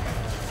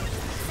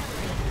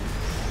 Accelerate.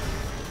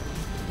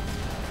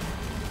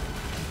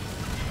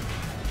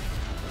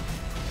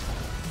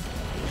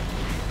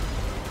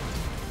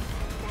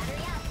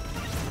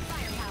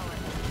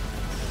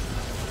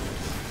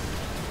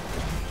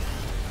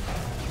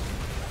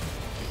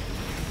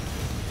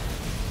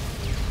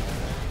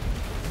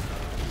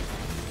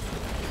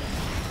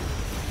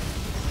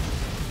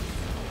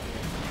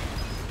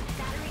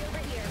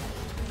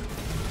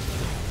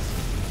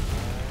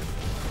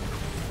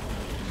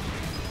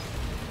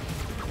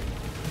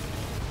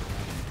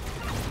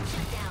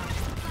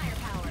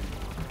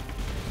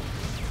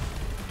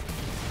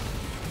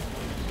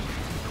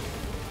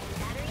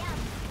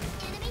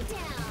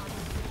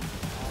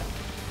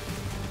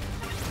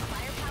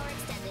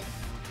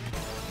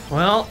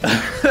 Well,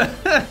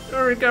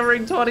 we're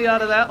recovering 20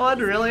 out of that one,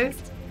 really?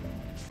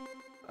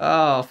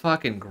 Oh,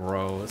 fucking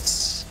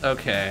gross.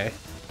 Okay.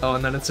 Oh,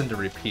 and then it's into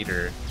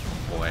repeater.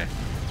 Boy.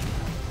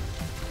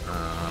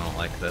 I don't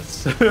like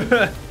this.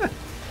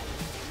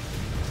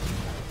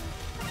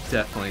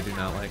 Definitely do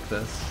not like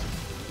this.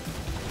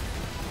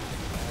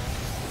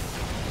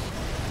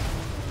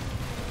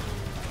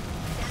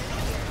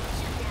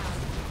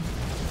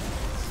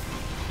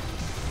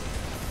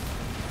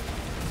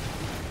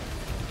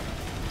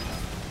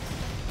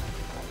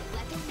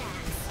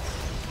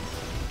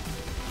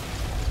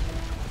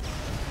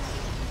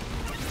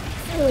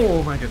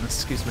 Oh my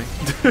goodness, excuse me.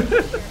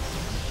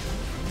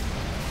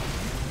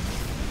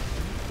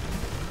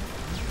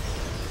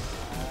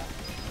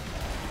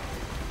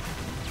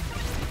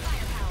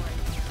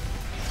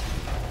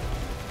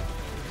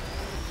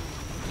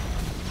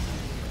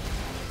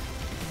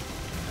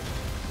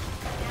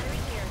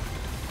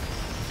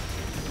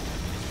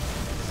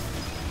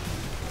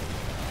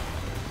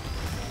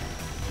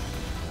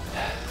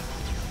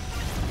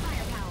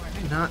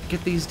 Can I not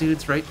get these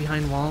dudes right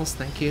behind walls?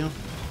 Thank you.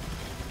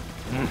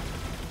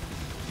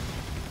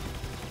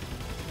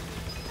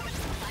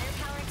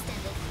 Firepower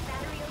extended.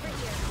 Battery over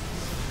here.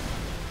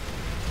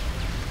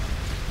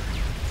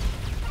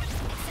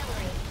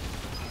 Accelerate.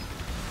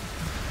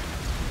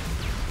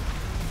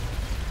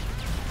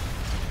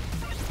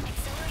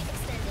 Accelerate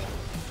extended.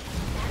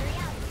 Battery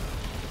out.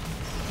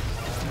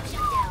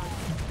 Shut down.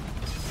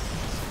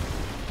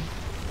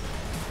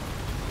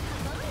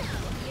 Oh no,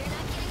 you're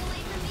not getting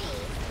away from me.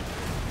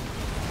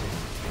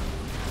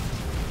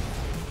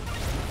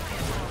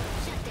 Firepower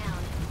shut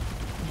down.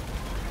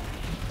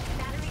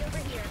 Battery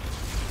over here.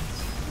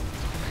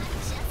 I'm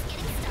just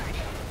getting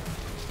started.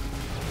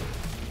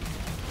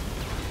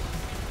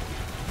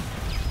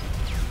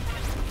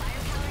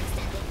 Firepower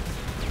extended.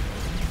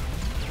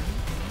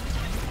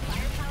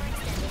 Firepower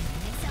extended.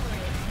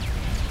 Accelerate.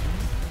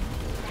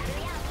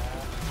 Battery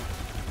out.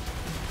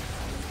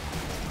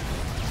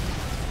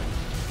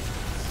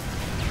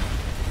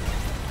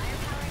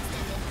 Firepower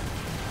extended.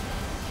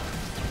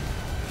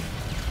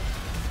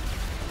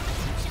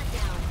 Shut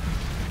down.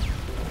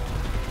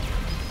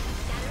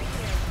 Battery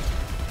here.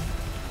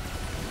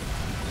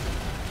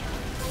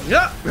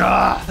 Yeah.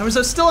 Ah, there was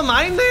still a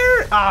mine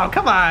there? Oh,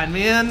 come on,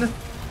 man.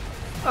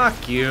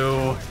 Fuck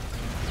you.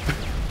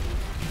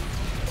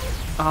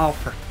 Oh,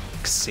 for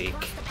fuck's sake.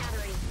 Lost the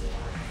battery.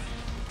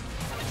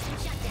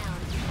 Shut down.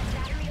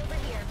 Battery over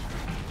here.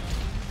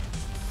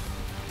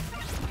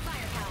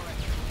 Firepower.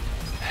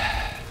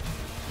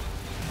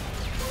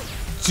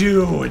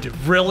 Dude,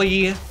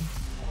 really?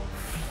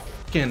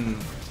 Fucking.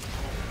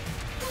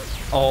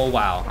 Oh,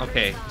 wow.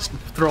 Okay, just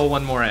throw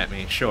one more at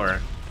me, sure.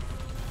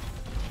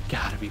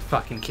 Gotta be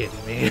fucking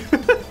kidding me. Damn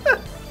it.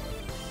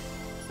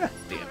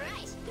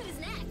 Alright, who's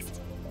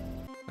next?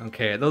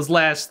 Okay, those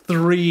last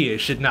three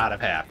should not have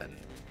happened.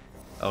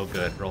 Oh,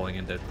 good. Rolling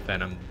into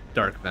Venom,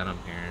 Dark Venom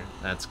here.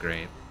 That's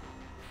great.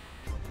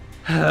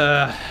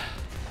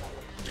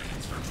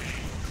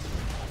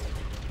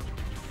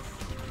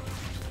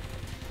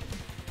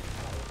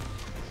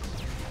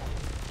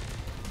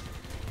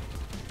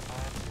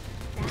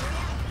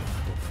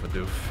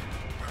 Oof-a-doof.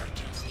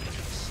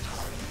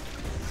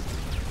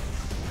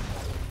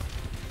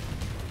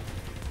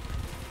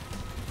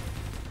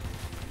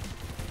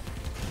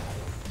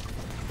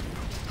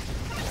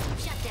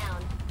 Shut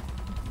down.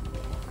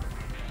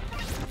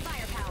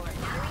 Firepower.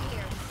 Battery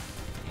here.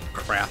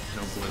 Crap,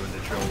 no blue into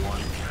drill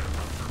one.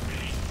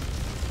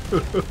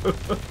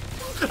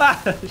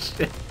 Ah,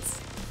 shit.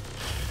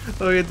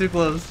 Don't get too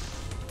close.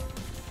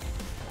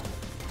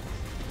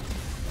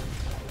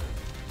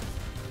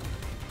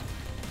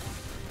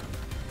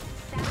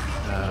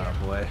 Oh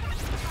boy.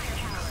 Battery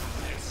here.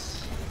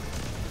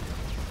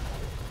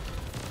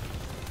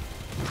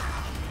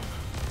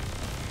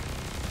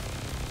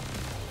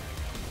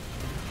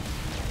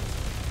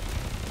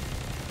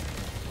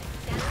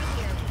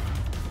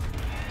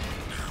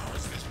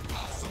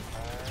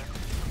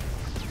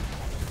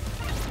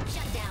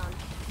 Shut down.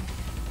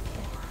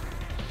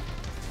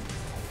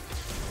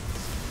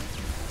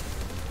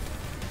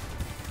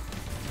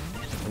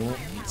 Oh,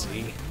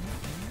 easy.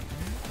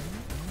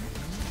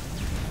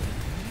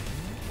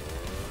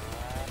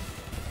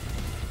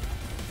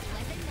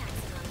 Weapon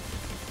maximum.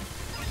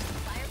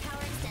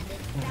 Firepower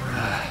extended.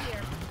 Battery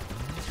here.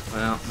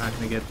 Well, not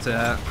gonna get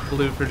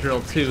blue for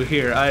drill 2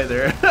 here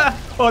either.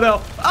 Oh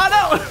no! Oh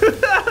no!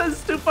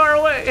 It's too far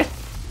away!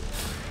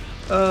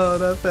 Oh,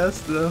 not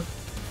fast enough.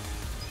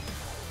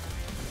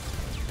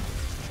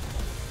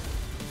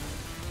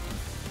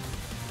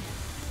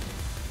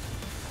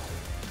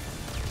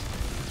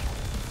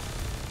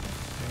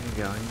 There you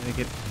go. I'm gonna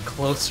get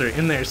closer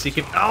in there so you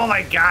can. Oh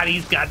my god,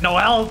 he's got no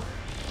health!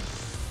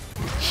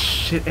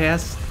 Shit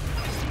ass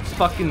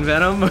fucking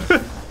Venom.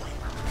 Firepower.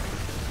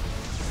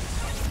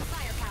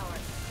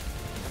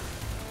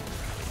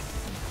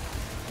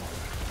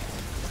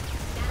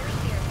 Battery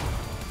here.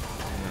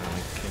 Oh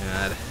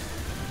god.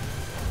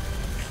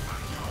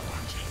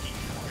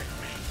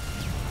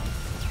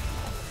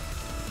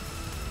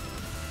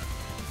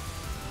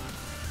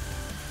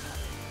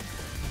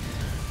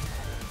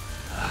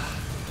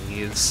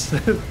 please.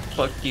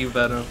 Fuck you,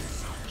 Venom.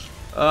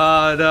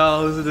 Oh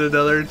no, lose in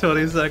another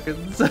 20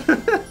 seconds. Alright,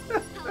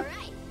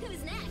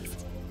 who's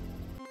next?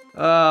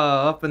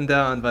 Oh, up and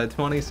down by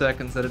 20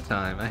 seconds at a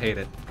time. I hate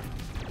it.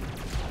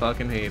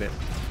 Fucking hate it.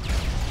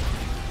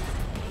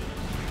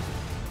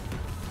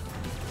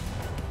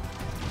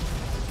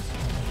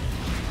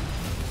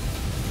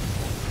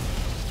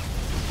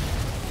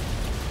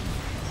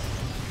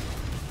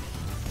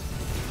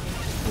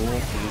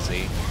 Cool,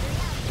 easy.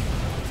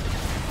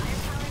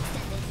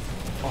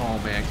 Oh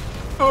man.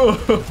 Oh,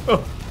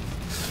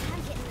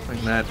 I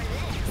think that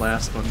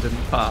last one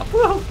didn't pop.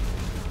 Whoa.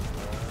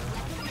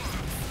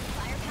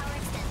 Firepower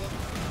extended.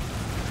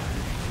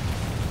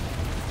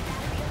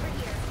 Battery over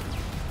here.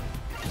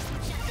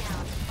 Shut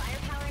down.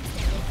 Firepower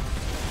extended.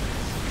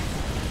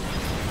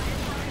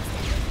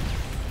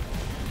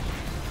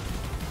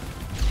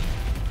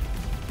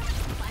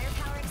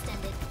 Firepower extended. Firepower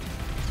extended.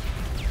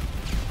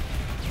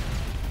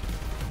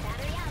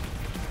 Battery up.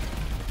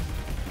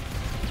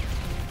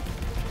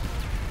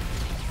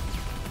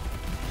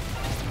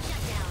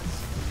 Shut down.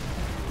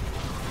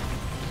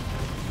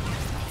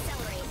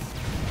 Accelerate.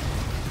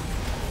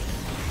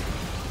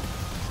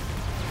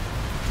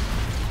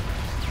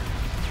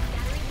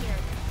 Battery here.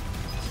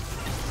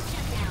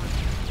 Shut down.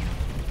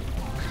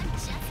 I'm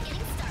just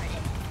getting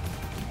started.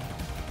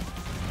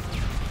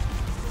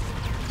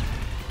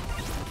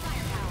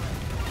 Firepower.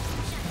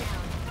 Shut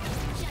down.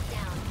 Shut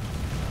down.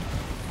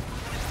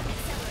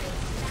 Accelerate.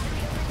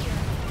 Battery over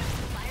here.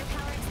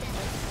 Firepower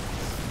extended.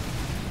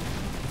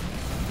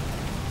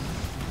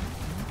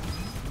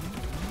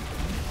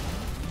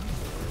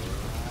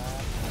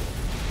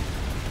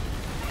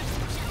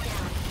 Shut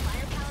down.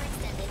 Firepower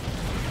extended.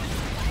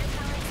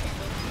 Firepower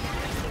extended.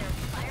 Battery here.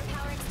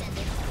 Firepower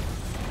extended.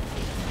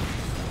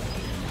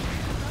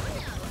 Oh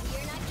no,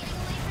 you're not getting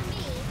away from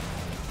me.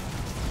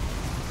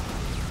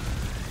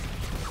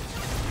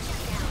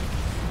 Shut down.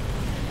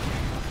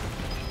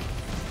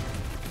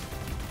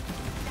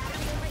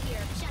 Battery over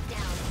here. Shut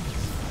down.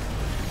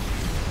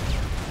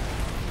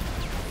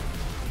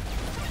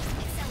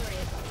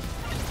 Accelerate.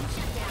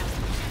 Shut down.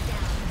 Shut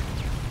down.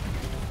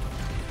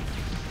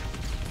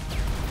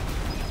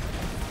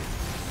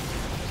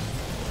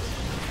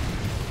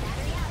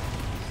 Battery up.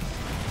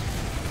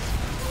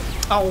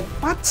 Oh,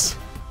 what?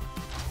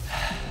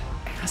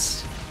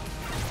 Ass.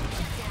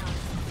 Shut down.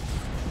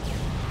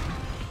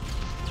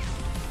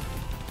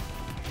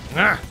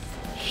 Ah,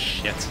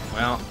 shit.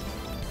 Well,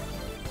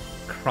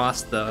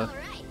 crossed the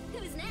Alright,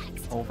 who's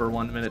next? over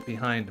 1 minute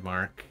behind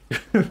mark.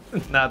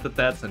 Not that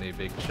that's any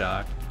big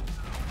shock.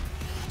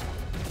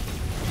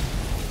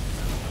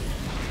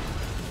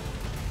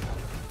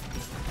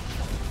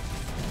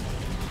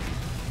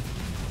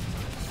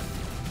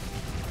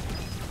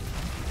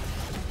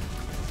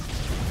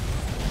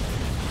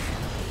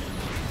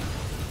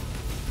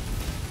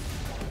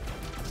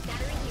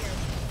 Battery here.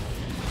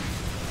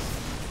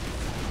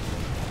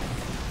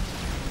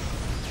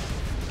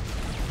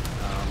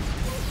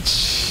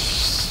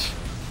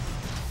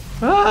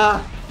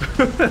 Ah!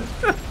 Battery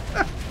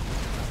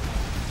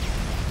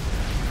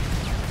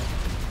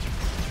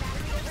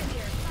over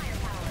here.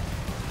 Firepower.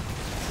 Firepower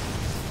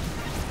extended.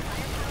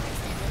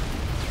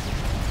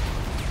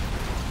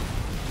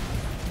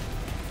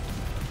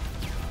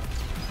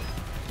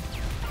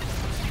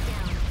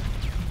 Shut down.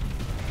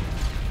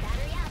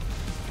 Battery up.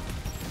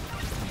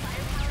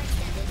 Firepower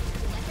extended.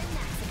 Weapon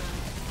maximum.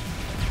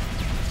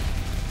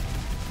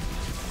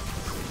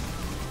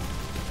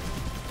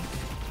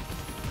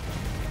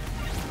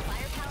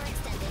 Firepower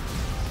extended.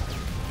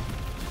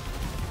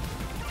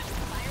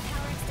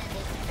 Firepower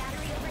extended.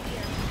 Battery over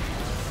here.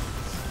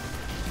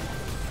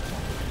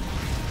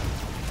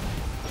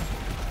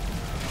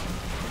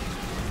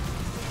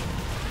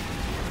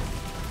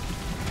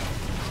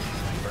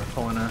 We're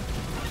pulling a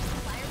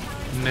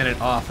Firepower minute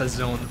off of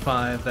zone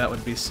 5. That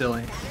would be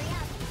silly. battery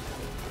up.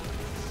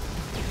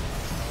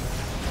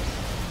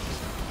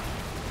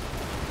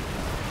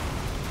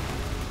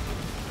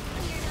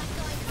 You're not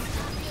going to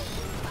stop me.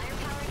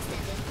 Firepower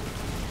extended.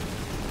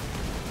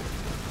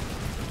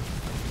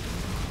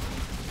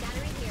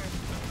 Battery here.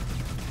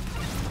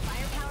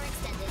 Firepower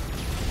extended.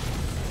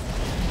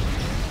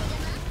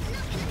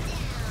 Knocking him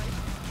down.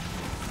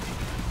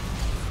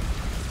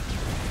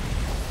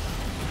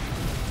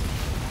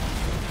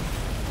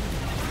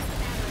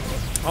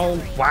 Oh,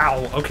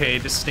 wow. Okay,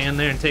 just stand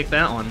there and take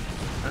that one.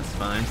 That's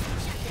fine.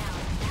 Shut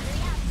down.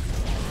 Battery up.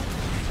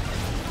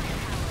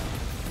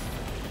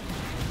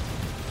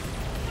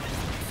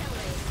 Firepower.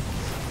 Accelerate.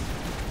 Weapon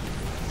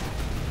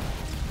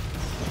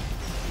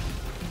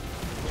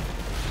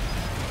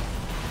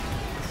max.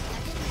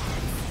 Battery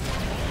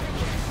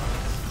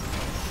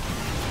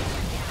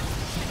over here.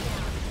 Shut down. Shut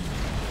down.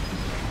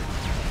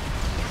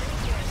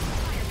 Battery here.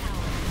 Firepower.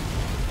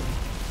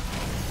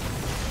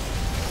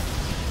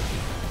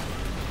 Firepower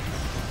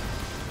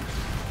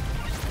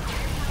extended.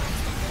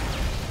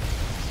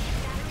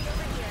 Battery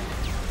over here.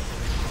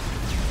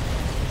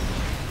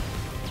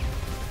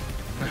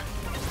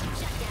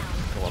 Shut down.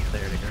 Go up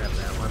there to grab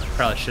that one.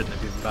 Probably shouldn't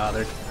have even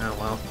bothered. Oh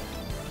well.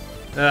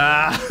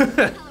 Ah!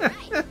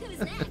 Alright, who's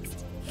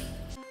next?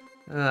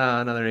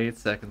 Ah, another 8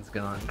 seconds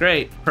gone.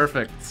 Great,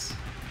 perfect.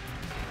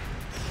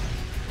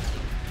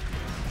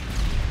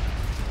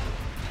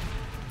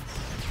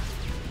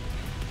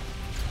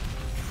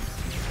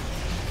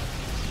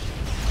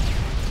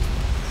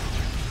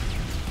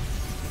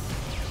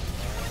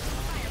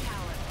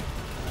 Firepower.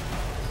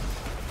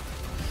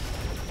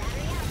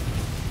 Battery up.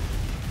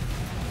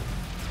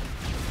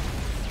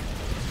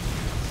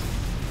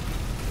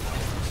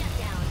 Shut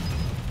down.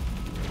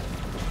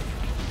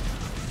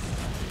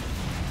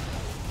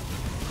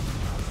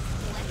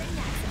 Weapon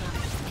maximum.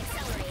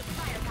 Accelerate.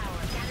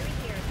 Firepower. Battery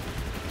here.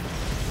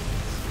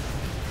 Accelerate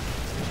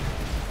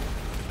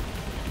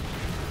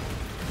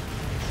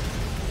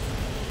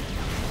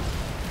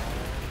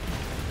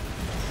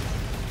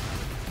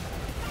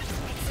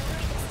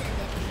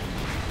extended.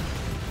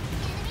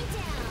 Enemy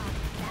down.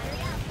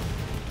 Battery up.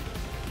 Lighting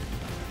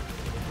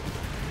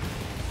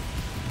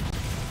him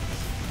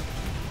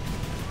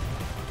up,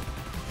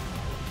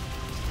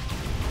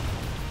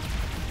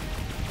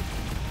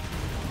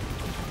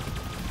 knocking us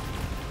down.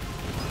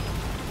 Firepower.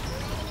 Firepower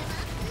extended.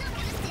 Accelerate. Battery here. You're not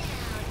going to stop me.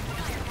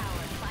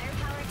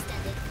 Firepower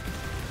extended.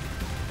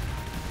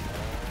 Battery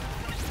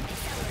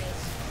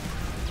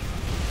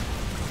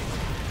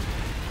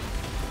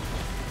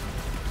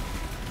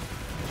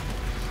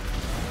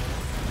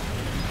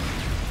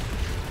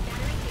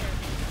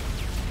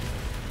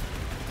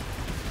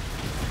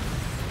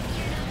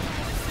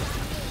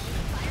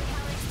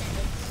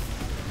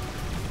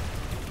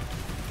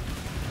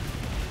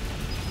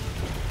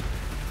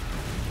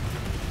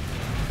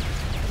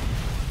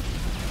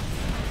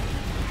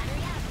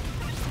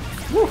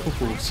Woo,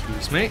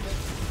 excuse me. Enemy down.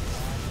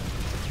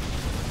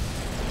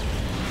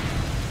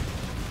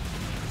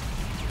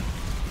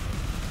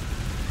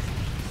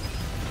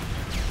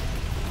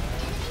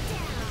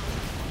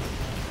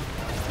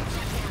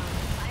 Shut down.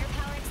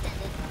 Firepower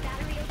extended.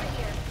 Battery over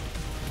here.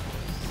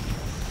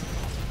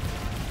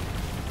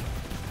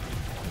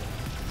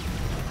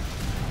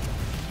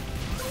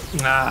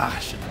 Ah, I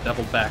should have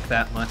doubled back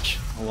that much.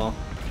 Oh well.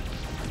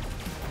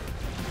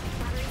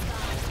 Battery's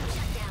gone.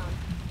 Shut down.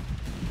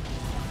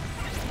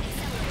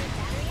 Accelerate.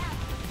 Battery up. Firepower.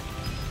 Shut down.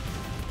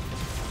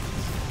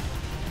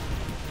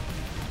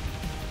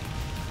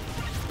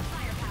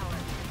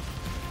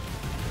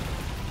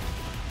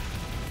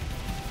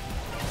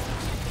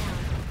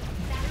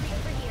 Battery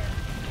over here.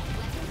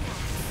 Weapon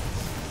max. Shut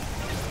down. Battery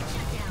here. Firepower. Shut down. Firepower extended. Battery up. Firepower extended. Accelerate. Battery over here.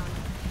 Shut down.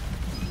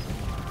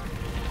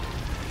 Firepower extended.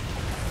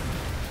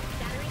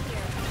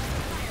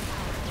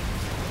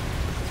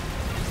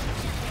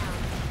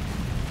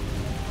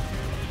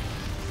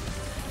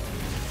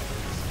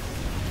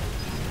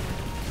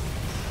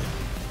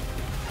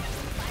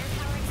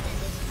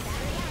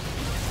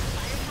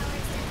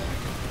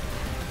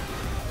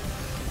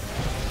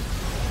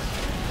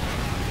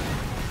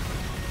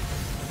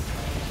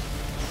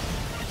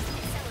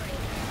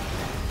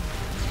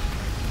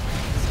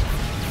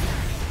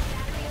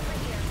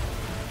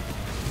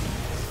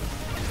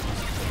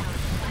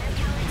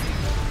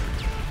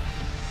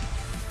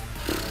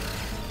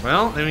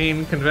 Well, I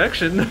mean,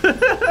 convection.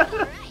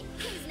 Alright,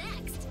 who's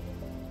next?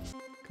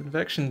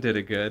 Convection did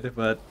it good,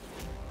 but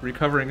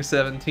recovering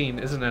 17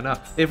 isn't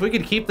enough. If we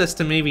could keep this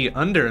to maybe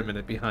under a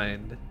minute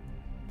behind,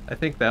 I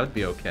think that would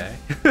be okay.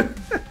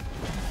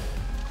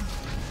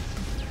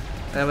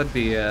 That would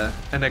be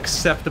an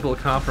acceptable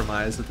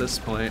compromise at this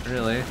point,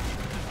 really. Firepower.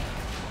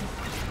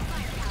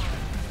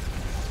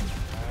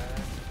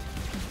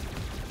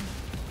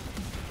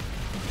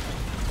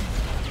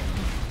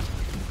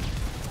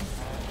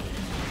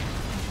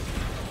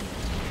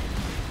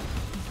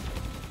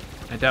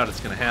 I doubt it's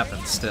gonna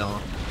happen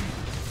still.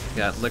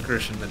 Got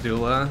Licorice and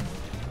Medulla.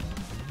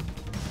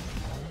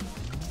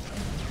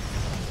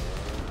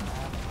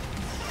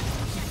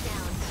 Shut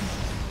down.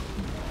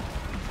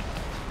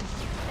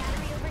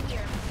 Battery over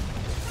here.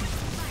 Firepower. Weapon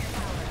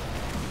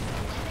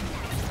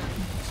maximum.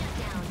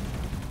 Shut down. Battery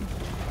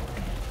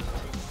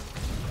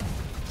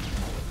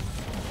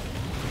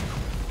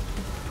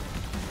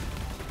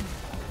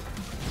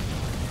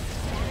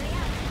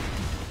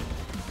up.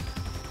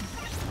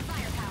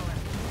 Firepower.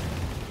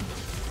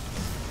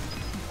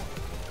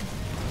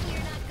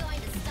 You're not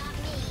going to stop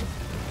me.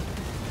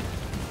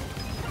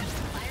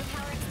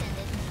 Firepower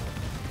extended.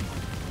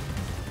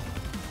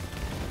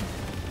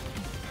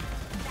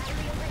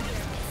 Battery over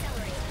here.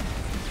 Accelerate.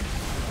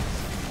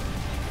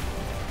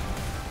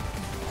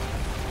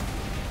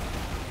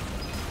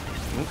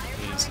 Oop,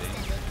 Firepower easy.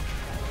 extended.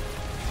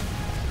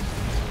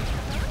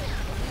 Oh no,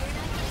 you're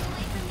not getting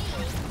away from me.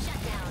 Shut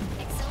down.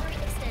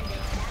 Accelerate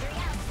extended. Battery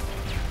up.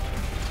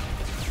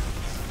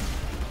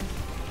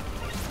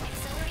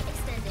 Accelerate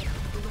extended.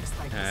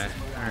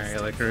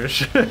 Alright,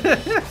 Licorice.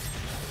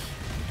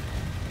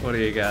 What do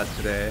you got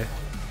today?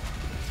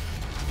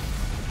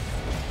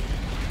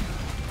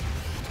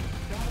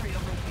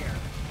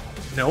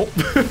 Nope.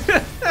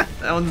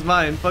 That one's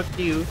mine. Fuck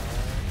you.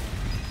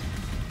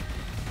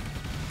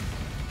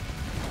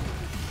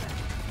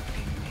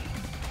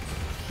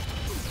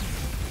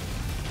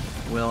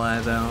 Will I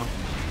though?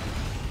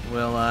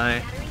 Will I?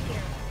 Battery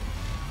here.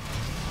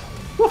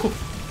 Woo.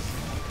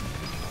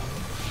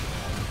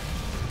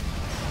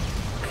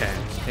 Okay,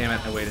 damn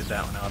it, I waited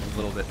that one out a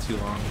little bit too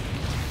long.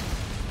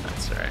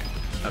 That's alright.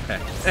 Okay,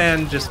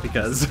 and just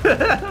because.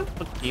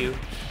 Fuck you.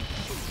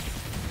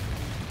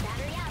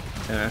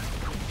 Yeah,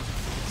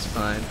 it's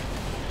fine.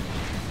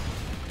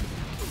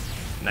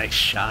 Nice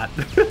shot.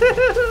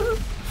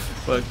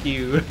 Fuck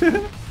you.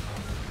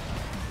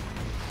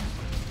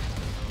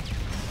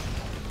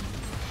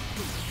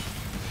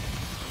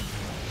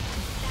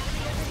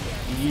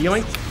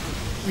 Yoink.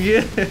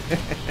 Yeah.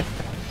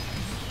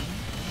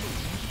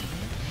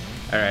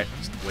 Alright,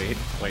 just wait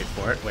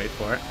for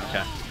it,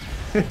 okay.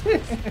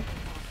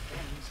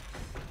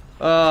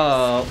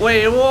 Oh,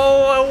 wait,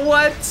 whoa,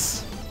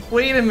 what?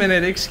 Wait a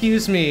minute,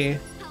 excuse me.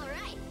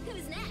 Alright,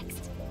 who's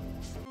next?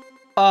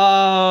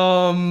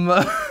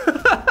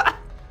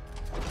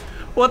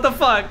 What the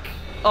fuck?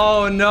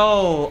 Oh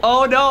no,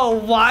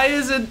 why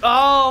is it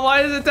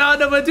down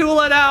to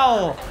Medulla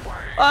now?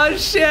 Oh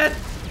shit.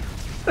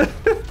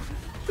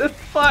 The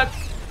fuck?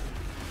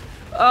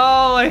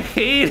 Oh, I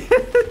hate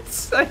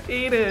it. I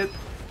hate it.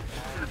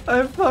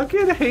 I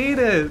fucking hate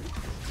it.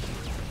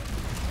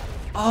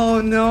 Oh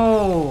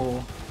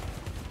no.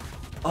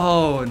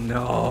 Oh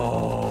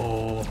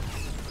no.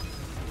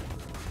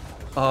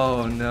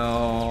 Oh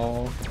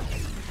no.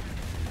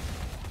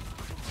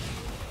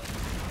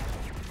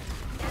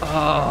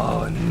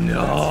 Oh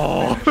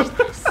no.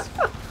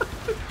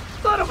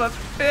 Son of a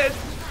bitch.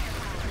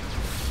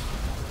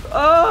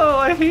 Oh,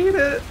 I hate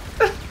it.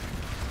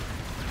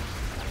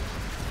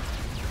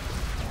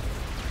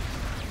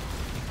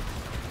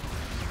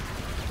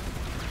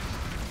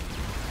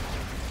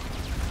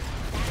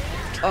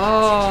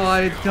 Oh,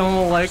 I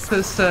don't like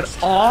this at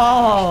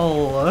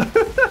all.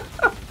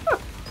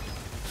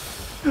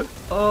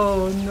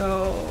 Oh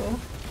no.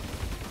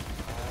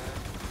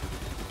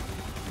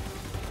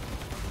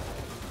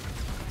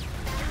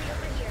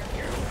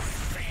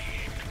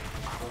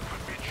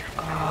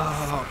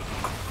 Oh,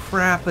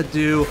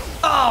 crap-a-doo.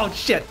 Oh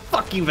shit,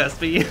 fuck you,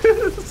 Vespi.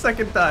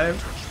 Second time.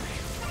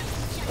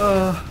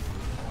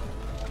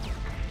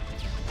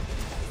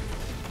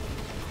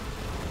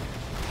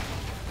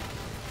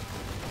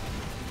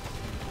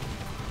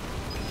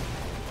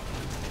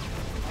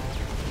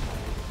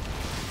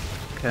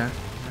 Okay,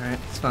 alright,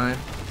 it's fine,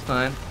 it's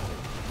fine.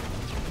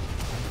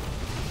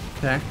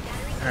 Okay,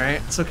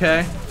 alright, it's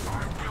okay.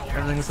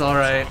 Everything's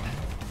alright.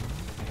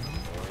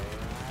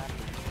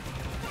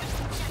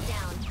 Shut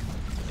down.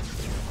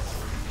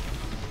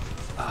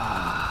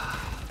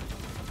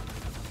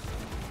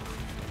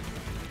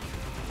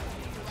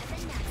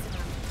 Weapon maximum.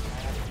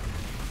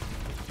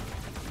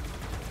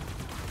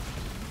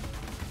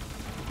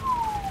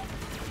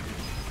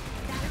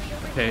 Battery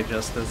over Okay,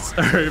 Justice.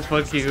 Alright,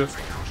 fuck you.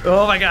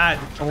 Oh my god,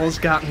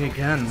 almost got me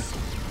again.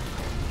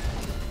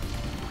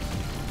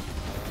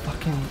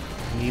 Fucking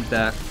need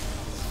that.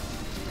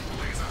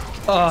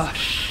 Oh,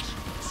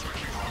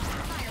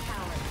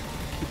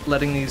 keep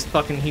letting these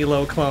fucking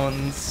Hilo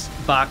clones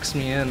box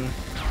me in,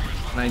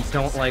 and I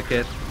don't like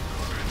it.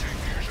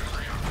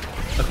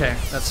 Okay,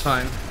 that's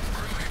fine.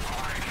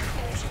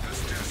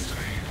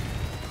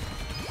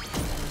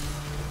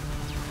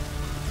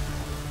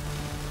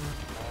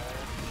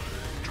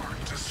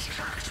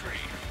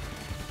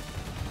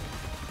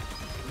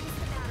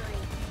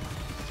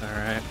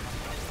 Alright.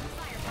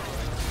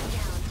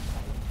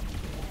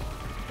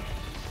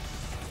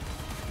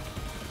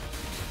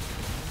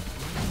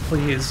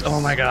 Please, oh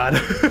my god.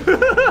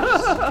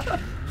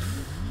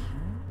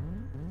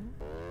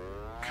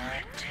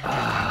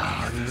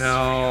 Oh,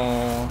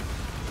 no.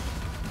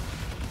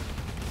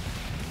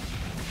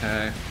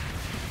 Okay.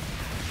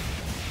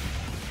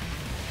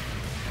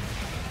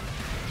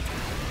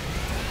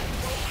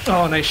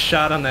 Oh, nice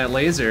shot on that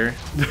laser.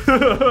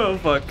 Oh,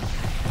 fuck.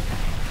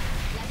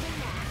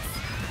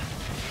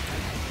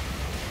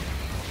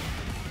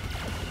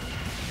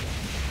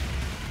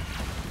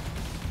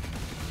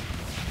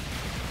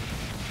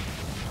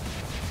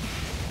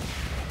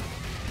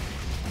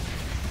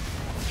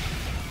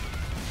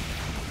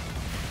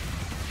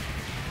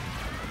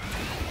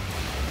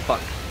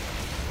 Fuck.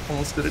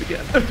 Almost did it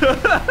again.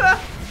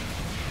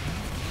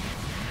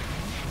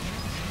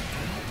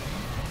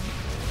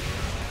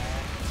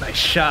 Nice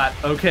shot.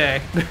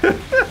 Okay.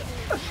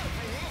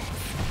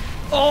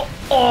 Oh,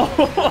 oh.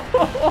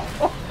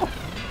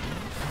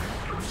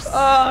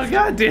 Oh,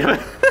 god damn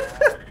it.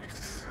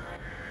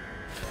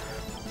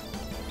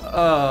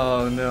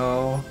 Oh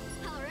no.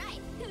 Alright,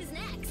 who's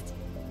next?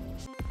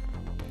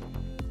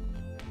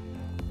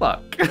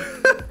 Fuck.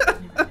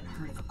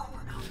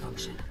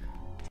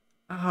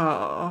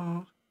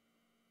 Oh.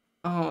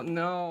 Oh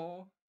no.